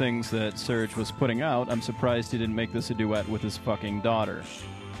sort of things that Serge was putting out, I'm surprised he didn't make this a duet with his fucking daughter.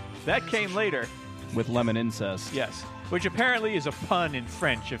 That came later, With lemon incest. yes, which apparently is a pun in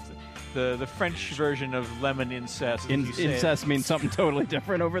French. If the French version of lemon incest, if you say it, Incest means something totally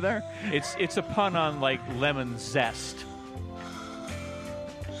different over there? it's a pun on like lemon zest.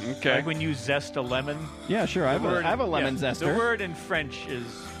 Okay. Like when you zest a lemon. Yeah, sure. I have a lemon yeah, zester. The word in French is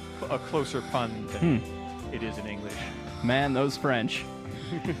a closer pun than it is in English. Man, those French.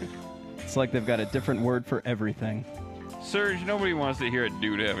 It's like they've got a different word for everything. Serge, nobody wants to hear a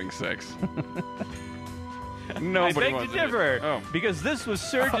dude having sex. I Nobody beg wants to differ, Oh. because this was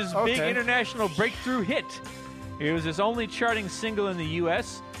Serge's big Okay. international breakthrough hit. It was his only charting single in the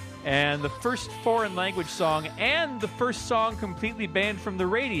U.S., and the first foreign language song, and the first song completely banned from the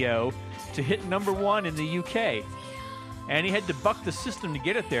radio to hit #1 in the UK. And he had to buck the system to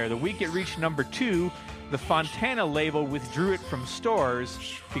get it there. The week it reached #2, the Fontana label withdrew it from stores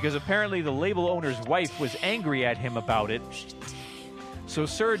because apparently the label owner's wife was angry at him about it. So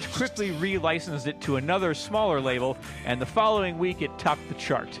Serge quickly relicensed it to another smaller label, and the following week it topped the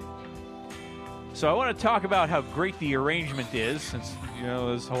chart. So I want to talk about how great the arrangement is, since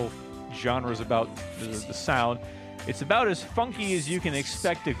this whole genre is about the sound. It's about as funky as you can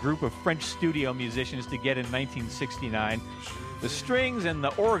expect a group of French studio musicians to get in 1969. The strings and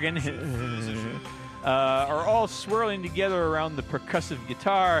the organ are all swirling together around the percussive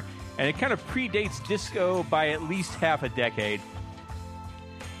guitar, and it kind of predates disco by at least half a decade.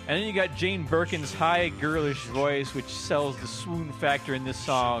 And then you got Jane Birkin's high, girlish voice, which sells the swoon factor in this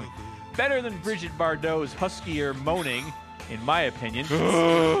song better than Brigitte Bardot's huskier moaning, in my opinion,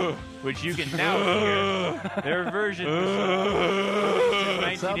 which you can now hear. Their version was released in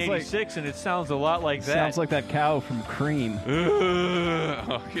 1986, and it sounds a lot like that. Sounds like that cow from Cream.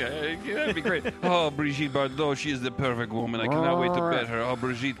 Okay, that'd be great. Oh, Brigitte Bardot, she is the perfect woman. I cannot wait to bet her. Oh,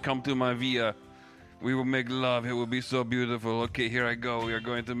 Brigitte, come to my villa. We will make love. It will be so beautiful. Okay, here I go. We are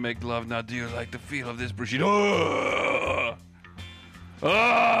going to make love. Now, do you like the feel of this, Brigitte? Oh!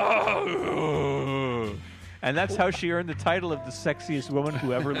 Oh! And that's how she earned the title of the sexiest woman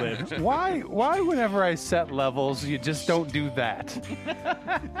who ever lived. Why whenever I set levels, you just don't do that?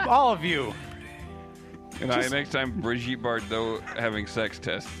 All of you. And next time, Brigitte Bardot having sex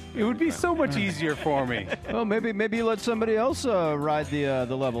tests. It would be so much easier for me. Well, maybe you let somebody else ride the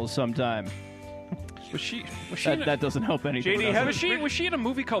levels sometime. Was she That doesn't help anything. JD, does have it? was she in a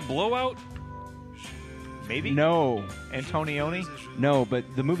movie called Blowout? Maybe? No, Antonioni? no, but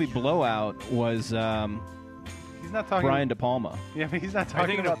the movie Blowout was He's not talking. Brian De Palma Yeah, but he's not Are you talking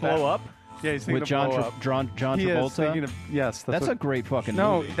thinking about of Blow that. Up? Yeah, he's thinking with of John Blow Up. John He is Travolta. thinking of, yes, That's a what, great fucking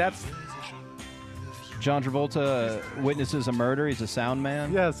no. movie. That's John Travolta witnesses a murder. He's a sound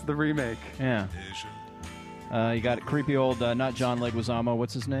man. yes, the remake. Yeah. You got creepy old, not John Leguizamo.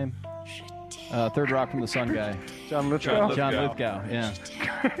 What's his name? Third Rock from the Sun guy. John Lithgow. John Lithgow. Yeah.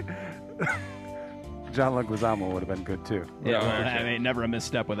 John Leguizamo would have been good too. Yeah, Oh, well, okay. I mean, never a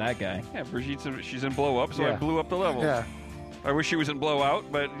misstep with that guy. Yeah, Brigitte's she's in Blow Up, so I Yeah. blew up the level. Yeah. I wish she was in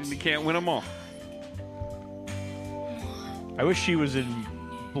Blowout, but you can't win them all. I wish she was in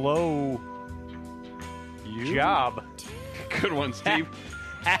Blow Job. Good one, Steve.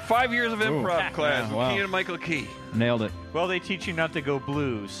 5 years of improv class with wow. Keenan and Michael Key. Nailed it. Well, they teach you not to go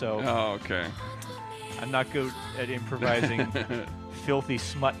blue, so Oh, okay. I'm not good at improvising filthy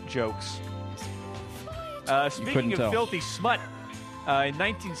smut jokes. Speaking couldn't of tell. filthy smut, in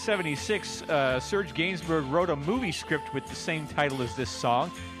 1976, Serge Gainsbourg wrote a movie script with the same title as this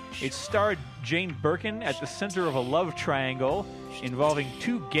song. It starred Jane Birkin at the center of a love triangle involving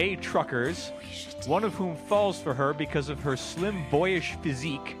two gay truckers, one of whom falls for her because of her slim, boyish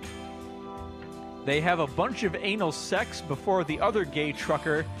physique. They have a bunch of anal sex before the other gay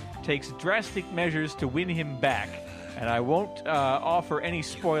trucker takes drastic measures to win him back. And I won't offer any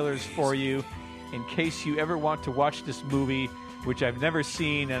spoilers for you in case you ever want to watch this movie, which I've never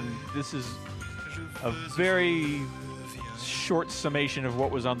seen, and this is a very short summation of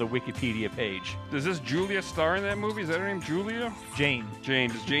what was on the Wikipedia page. Does this Julia star in that movie? Is that her name, Julia? Jane.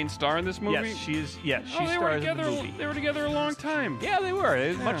 Jane. Does Jane star in this movie? Yes, she is. Yes, she Oh, they were stars in the together. movie. They were together a long time. Yeah, they were. It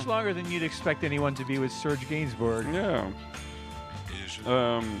was Yeah. much longer than you'd expect anyone to be with Serge Gainsbourg. Yeah.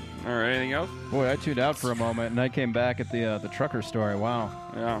 All right. Anything else? Boy, I tuned out for a moment, and I came back at the trucker story. Wow.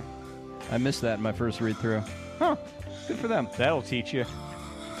 Yeah. I missed that in my first read-through. Huh. Good for them. That'll teach you.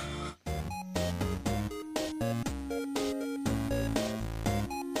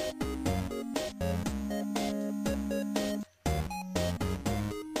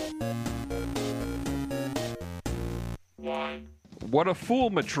 What a fool,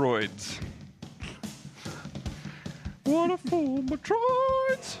 Metroids. What a fool,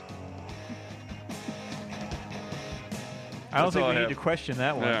 Metroids. I don't That's think all we I need have. to question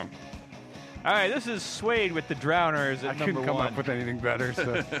that one. Yeah. All right, this is Suede with the Drowners I at couldn't number come one. up with anything better.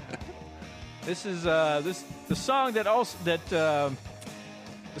 So This is the song that the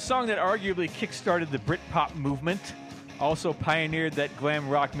song that arguably kickstarted the Britpop movement, also pioneered that glam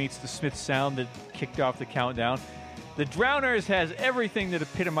rock meets the Smiths sound that kicked off the countdown. The Drowners has everything that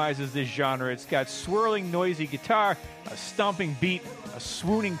epitomizes this genre. It's got swirling, noisy guitar, a stomping beat, a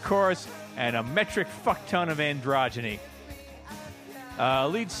swooning chorus, and a metric fuck-ton of androgyny.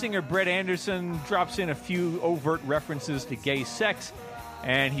 Lead singer Brett Anderson drops in a few overt references to gay sex,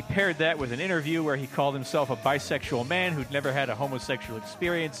 and he paired that with an interview where he called himself a bisexual man who'd never had a homosexual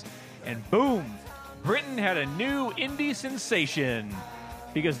experience, and boom! Britain had a new indie sensation.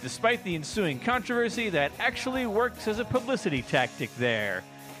 Because despite the ensuing controversy, that actually works as a publicity tactic there.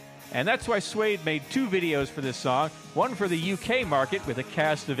 And that's why Suede made two videos for this song, one for the UK market with a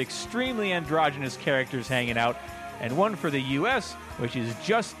cast of extremely androgynous characters hanging out, and one for the US, which is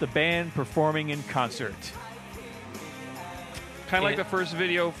just the band performing in concert. Kind of like the first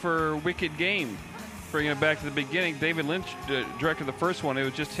video for Wicked Game. Bringing it back to the beginning, David Lynch directed the first one. It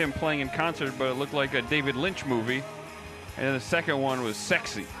was just him playing in concert, but it looked like a David Lynch movie. And then the second one was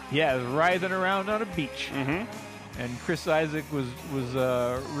sexy. Yeah, it was writhing around on a beach. Mm-hmm. And Chris Isaac was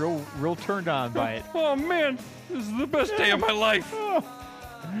real turned on by it. Oh, man. This is the best day of my life.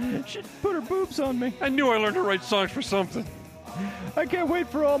 She put her boobs on me. I knew I learned to write songs for something. I can't wait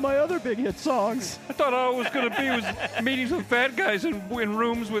for all my other big hit songs. I thought all it was going to be was meetings with fat guys in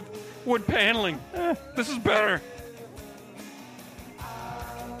rooms with wood paneling. This is better.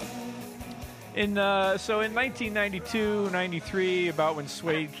 In 1992-93, about when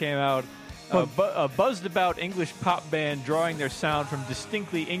Suede came out, a buzzed about English pop band drawing their sound from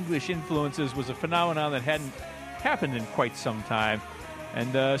distinctly English influences was a phenomenon that hadn't happened in quite some time.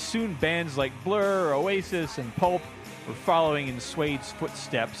 And soon bands like Blur, Oasis, and Pulp were following in Suede's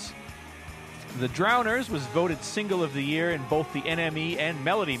footsteps. The Drowners was voted Single of the Year in both the NME and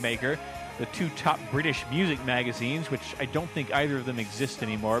Melody Maker, the two top British music magazines, which I don't think either of them exist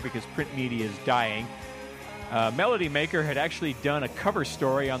anymore because print media is dying. Melody Maker had actually done a cover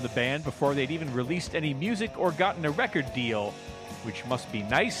story on the band before they'd even released any music or gotten a record deal, which must be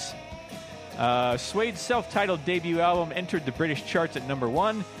nice. Suede's self-titled debut album entered the British charts at number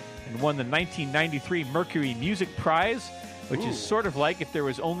one and won the 1993 Mercury Music Prize, which is sort of like if there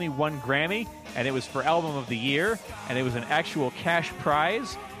was only one Grammy and it was for Album of the Year and it was an actual cash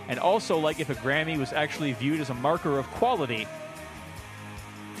prize, and also like if a Grammy was actually viewed as a marker of quality.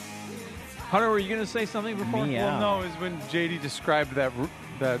 Hunter, were you going to say something before? Meow. well, no, it was when JD described that.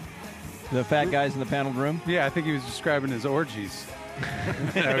 The fat guys in the paneled room. Yeah, I think he was describing his orgies.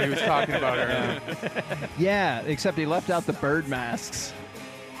 That he was talking about earlier. Yeah, except he left out the bird masks.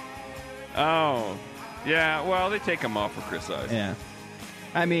 Oh. Yeah, well, they take them off for Chris Isaac. Yeah.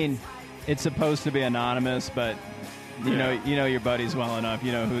 I mean, It's supposed to be anonymous, but you know your buddies well enough.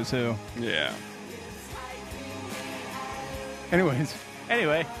 You know who's who. Yeah.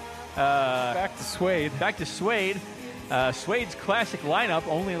 Anyway, Back to Suede. back to Suede. Suede's classic lineup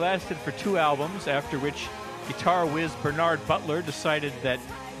only lasted for 2 albums, after which guitar whiz Bernard Butler decided that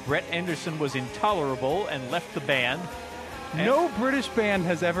Brett Anderson was intolerable and left the band. No British band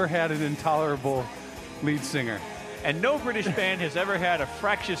has ever had an intolerable lead singer. And no British band has ever had a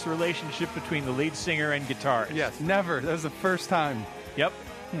fractious relationship between the lead singer and guitarist. Yes, never. That was the first time. Yep.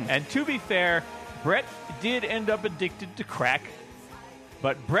 And to be fair, Brett did end up addicted to crack.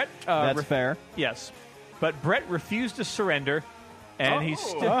 But Brett... That's fair. Yes. But Brett refused to surrender, and he's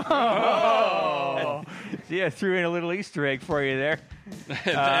still... Yeah, threw in a little Easter egg for you there.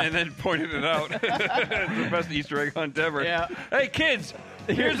 And then pointed it out. The best Easter egg hunt ever. Yeah. Hey, kids,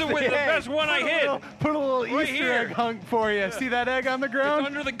 here's the best one I hit. Put a little Right Easter here. egg hunk for you. See that egg on the It's ground?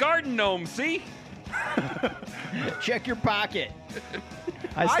 under the garden gnome, see? Check your pocket.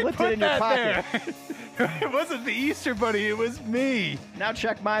 I I slipped put it in your that pocket. there. It wasn't the Easter Bunny. It was me. Now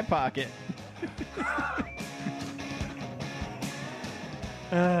check my pocket.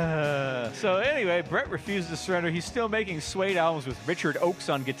 So anyway, Brett refused to surrender. He's still making Suede albums with Richard Oakes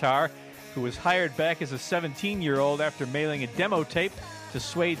on guitar, who was hired back as a 17-year-old after mailing a demo tape to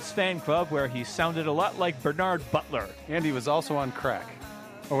Suede's fan club, where he sounded a lot like Bernard Butler. And he was also on crack.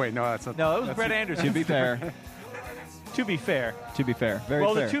 Oh, wait, no, that's not. No, that was that's Brett the- Anderson. To be fair, To be fair. very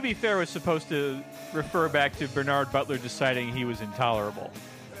Well, fair. the to be fair was supposed to refer back to Bernard Butler deciding he was intolerable.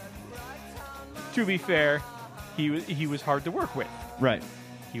 To be fair, he was hard to work with. Right.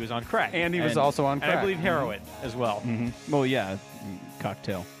 He was on crack. And he was And- also on And crack. I believe heroin as well. Mm-hmm. Well, yeah,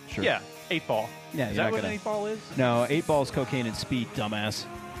 cocktail. Sure. Yeah, 8-ball. Yeah, Is you're that not what gonna- an 8-ball is? No, 8 balls, cocaine, and speed, dumbass.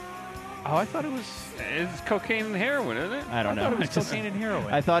 Oh, I thought it was... It's cocaine and heroin, isn't it? I don't know. I thought it was I just- cocaine and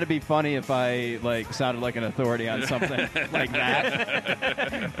heroin. I thought it'd be funny if I sounded like an authority on something like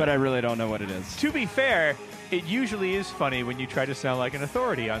that, but I really don't know what it is. To be fair, it usually is funny when you try to sound like an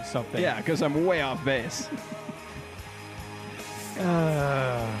authority on something. Yeah, because I'm way off base.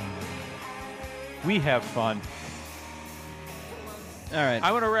 We have fun. All right.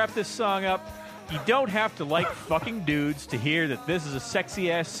 I want to wrap this song up. You don't have to like fucking dudes to hear that this is a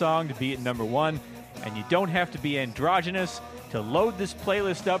sexy-ass song to be at number 1, and you don't have to be androgynous to load this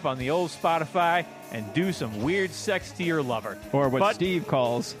playlist up on the old Spotify and do some weird sex to your lover. Or what But Steve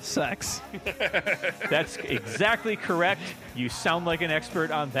calls sex. that's exactly correct. You sound like an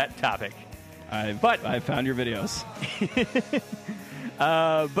expert on that topic. I found your videos.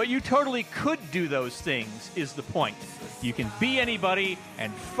 But you totally could do those things, is the point. You can be anybody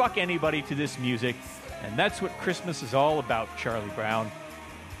and fuck anybody to this music, and that's what Christmas is all about, Charlie Brown.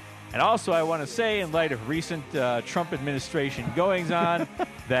 And also, I want to say, in light of recent Trump administration goings-on,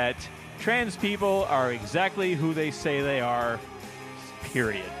 that trans people are exactly who they say they are,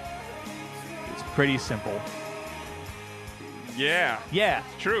 period. It's pretty simple. Yeah, Yeah.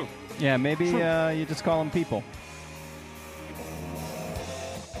 true. Yeah, maybe you just call them people.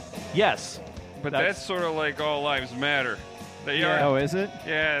 Yes. But that's sort of like all lives matter. They are. Oh, is it?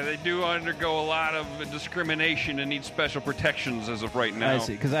 Yeah, they do undergo a lot of discrimination and need special protections as of right now. I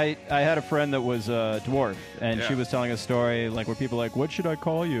see. Because I had a friend that was a dwarf, and Yeah. she was telling a story like where people were like, what should I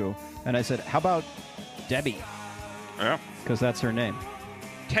call you? And I said, how about Debbie? Yeah. Because that's her name.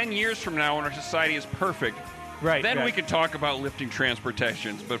 10 years from now, when our society is perfect, Right. then right. we can talk about lifting trans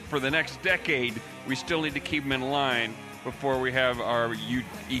protections. But for the next decade, we still need to keep them in line before we have our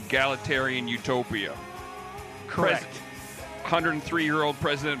egalitarian utopia. Correct. 103-year-old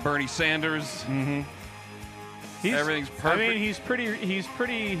President Bernie Sanders. He's, Everything's I perfect. mean, he's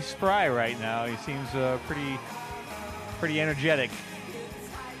pretty spry right now. He seems pretty energetic.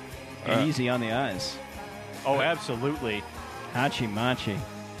 And easy on the eyes. Oh, absolutely. Hachi machi.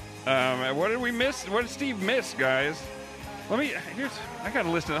 What did we miss? What did Steve miss, guys? I got a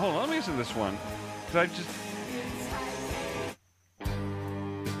list of. Hold on, let me listen to this one. 'Cause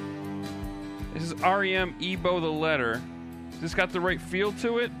This is REM Ebo the Letter. Has this got the right feel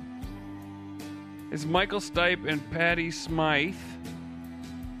to it? It's Michael Stipe and Patty Smythe.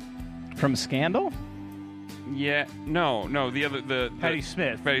 From Scandal? Yeah, no, the other, the Patti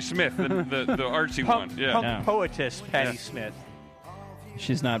Smith. Patty Smith, the artsy Punk, one. Yeah. punk Yeah. poetess Patti Yeah. Smith.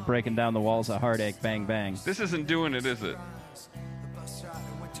 She's not breaking down the walls of Heartache Bang Bang. This isn't doing it, is it?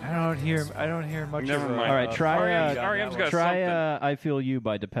 I don't hear much. Never of a, mind. All right, try REM's got try something. I Feel You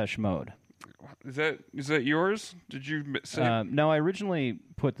by Depeche Mode. Is that yours? Did you say? No, I originally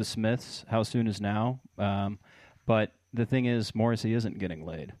put the Smiths, How Soon Is Now, but the thing is, Morrissey isn't getting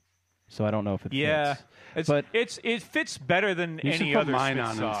laid. so I don't know if it Yeah, fits. it But fits better than You should any put other mine Smith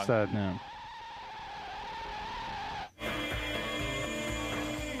on song. instead. no.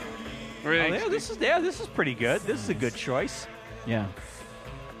 Oh, yeah, this is pretty good. This is a good choice. Yeah.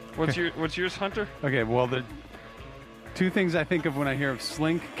 What's yours, Hunter? Okay, well, the two things I think of when I hear of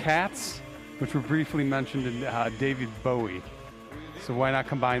Slink, Cats, which were briefly mentioned in David Bowie. So why not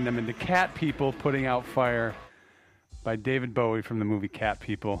combine them into Cat People Putting Out Fire by David Bowie from the movie Cat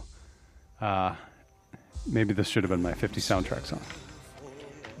People. Maybe this should have been my 50 soundtrack song.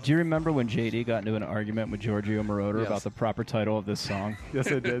 Do you remember when JD got into an argument with Giorgio Moroder Yes. about the proper title of this song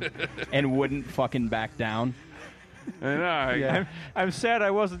Yes, I did. and wouldn't fucking back down? Yeah. I'm sad I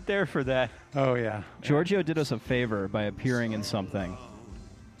wasn't there for that. Oh, yeah. Giorgio did us a favor by appearing in something.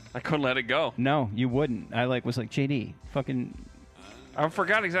 I couldn't let it go. No, you wouldn't. I was like, JD, fucking. I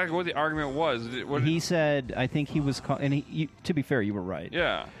forgot exactly what the argument was. He said, I think he was, to be fair, you were right.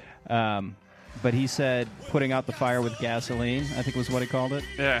 Yeah. But he said, putting out the fire with gasoline, I think was what he called it.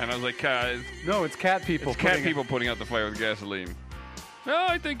 Yeah, and I was like, No, it's Cat People. it's cat people putting out the fire with gasoline. No,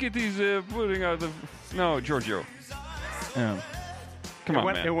 I think it is putting out the... No, Giorgio. Oh. Come on,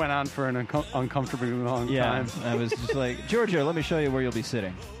 man. It went on for an uncomfortably long Yeah, time. I was just like, Giorgio, let me show you where you'll be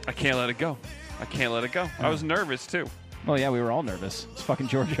sitting. I can't let it go. I can't let it go. I was nervous, too. Oh, yeah, we were all nervous. It's fucking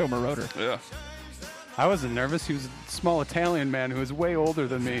Giorgio Moroder. Yeah. I wasn't nervous. He was a small Italian man who was way older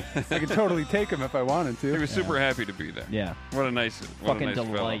than me. I could totally take him if I wanted to. He was super happy to be there. Yeah. What a nice Fucking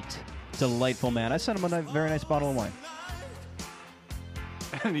fellow. delight. Delightful man. I sent him a very nice bottle of wine.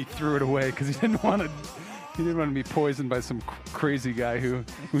 And he threw it away because he didn't want to. He didn't want to be poisoned by some crazy guy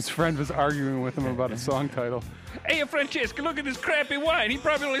whose friend was arguing with him about a song title. Hey, Francesca, look at this crappy wine. He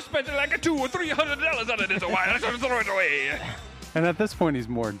probably only spent like $200 or $300 on this wine. I'm going to throw it away. And at this point, he's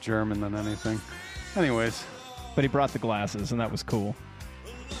more German than anything. Anyways, But he brought the glasses, and that was cool.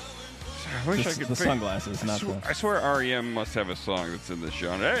 I wish I The, could the figure- sunglasses, not the. I swear REM must have a song that's in this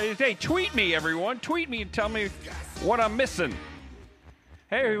genre. Hey, tweet me, everyone. Tweet me and tell me what I'm missing.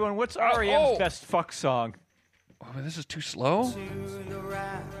 Hey everyone, what's REM's best fuck song? Oh, this is too slow?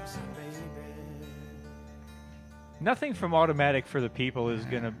 Nothing from Automatic for the People is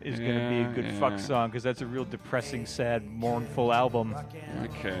gonna be a good fuck yeah. song because that's a real depressing, sad, mournful album.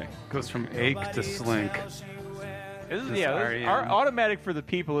 Okay. goes from ache to slink. Our Automatic for the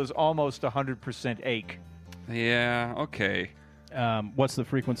People is almost 100% ache. Yeah, okay. What's the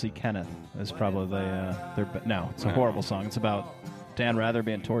frequency, Kenneth? Is probably no. It's a horrible song. It's about Dan Rather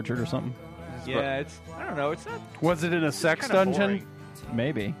being tortured or something. Yeah, I don't know. It's not. Was it in a sex kinda dungeon? boring.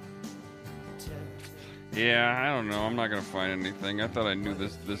 Maybe. Yeah, I don't know. I'm not going to find anything. I thought I knew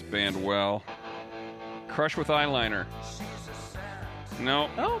this band well. Crush with Eyeliner. No.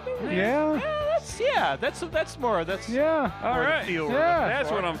 Oh, maybe. Yeah. That's more. That's Yeah. All more the right. feel we're Yeah. looking That's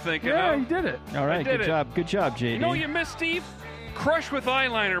for. what I'm thinking Yeah, of. he did it. All right. did Good it. job. Good job, JD. You know what you missed, Steve? Crush with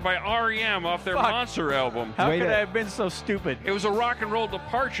Eyeliner by REM off their Fuck. Monster album. How Wait could a- I have been so stupid? It was a rock and roll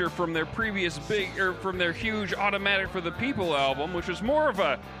departure from their previous from their huge Automatic for the People album, which was more of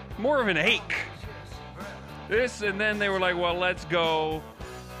an ache. And then they were like, well, let's go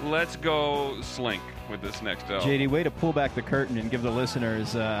Slink with this next album. JD, way to pull back the curtain and give the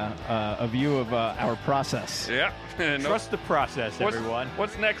listeners a view of our process. Yeah. No- Trust the process, what's, everyone.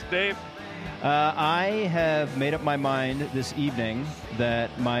 What's next, Dave? I have made up my mind this evening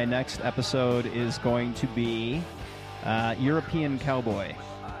that my next episode is going to be European Cowboy.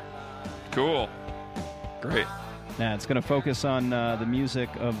 Cool. Great. Now, it's going to focus on the music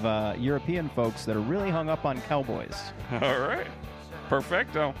of European folks that are really hung up on cowboys. All right.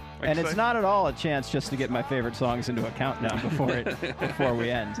 Perfecto. And it's not at all a chance just to get my favorite songs into a countdown before we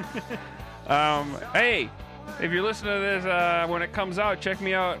end. Hey, if you're listening to this when it comes out, check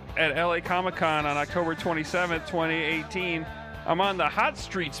me out at LA Comic Con on October 27th, 2018. I'm on the Hot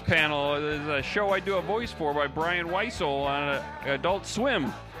Streets panel. There's a show I do a voice for by Brian Weissel on Adult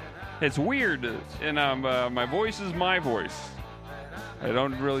Swim. It's weird, and my voice is my voice. I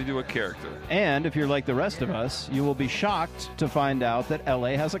don't really do a character. And if you're like the rest of us, you will be shocked to find out that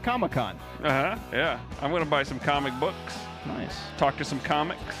LA has a Comic-Con. Uh-huh, yeah. I'm going to buy some comic books, Nice. talk to some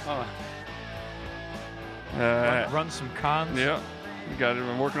comics. Run some cons. Yeah.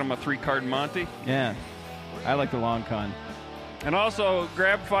 I'm working on my 3-card Monty. Yeah. I like the long con. And also,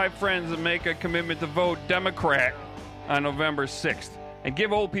 grab 5 friends and make a commitment to vote Democrat on November 6th. And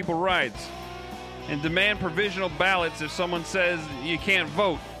give old people rides. And demand provisional ballots if someone says you can't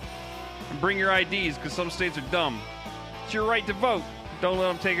vote. And bring your IDs, because some states are dumb. It's your right to vote. Don't let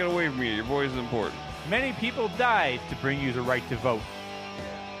them take it away from you. Your voice is important. Many people died to bring you the right to vote.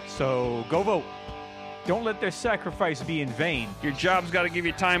 So go vote. Don't let their sacrifice be in vain. Your job's got to give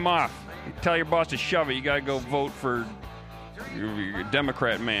you time off. Tell your boss to shove it. You got to go vote for your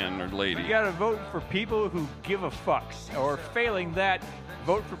Democrat man or lady. You gotta vote for people who give a fuck. Or failing that,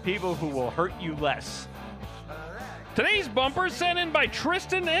 vote for people who will hurt you less. Today's bumper is sent in by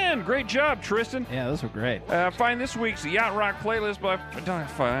Tristan N. Great job, Tristan. Yeah, those were great. Find this week's Yacht Rock playlist, but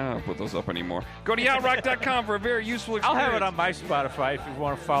I don't put those up anymore. Go to yachtrock.com for a very useful I'll experience. have it on my Spotify if you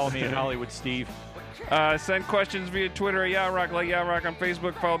want to follow me in Hollywood Steve. Send questions via Twitter at Yacht Rock, like Yacht Rock on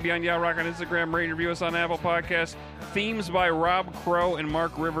Facebook, follow Beyond Yacht Rock on Instagram, rate and review us on Apple Podcasts. Themes by Rob Crow and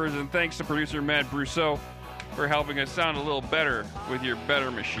Mark Rivers, and thanks to producer Matt Brousseau for helping us sound a little better with your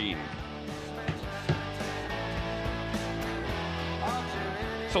better machine.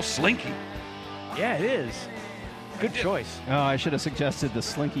 So slinky. Yeah, it is. Good choice. Oh, I should have suggested the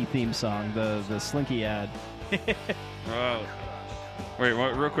Slinky theme song, the Slinky ad. Wait,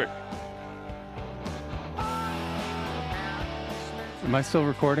 real quick. Am I still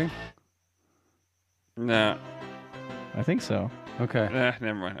recording? Nah. I think so. Okay.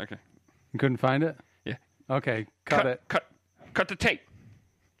 Never mind. Okay. You couldn't find it? Yeah. Okay, cut it. Cut the tape.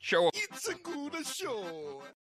 Show up. It's a good show.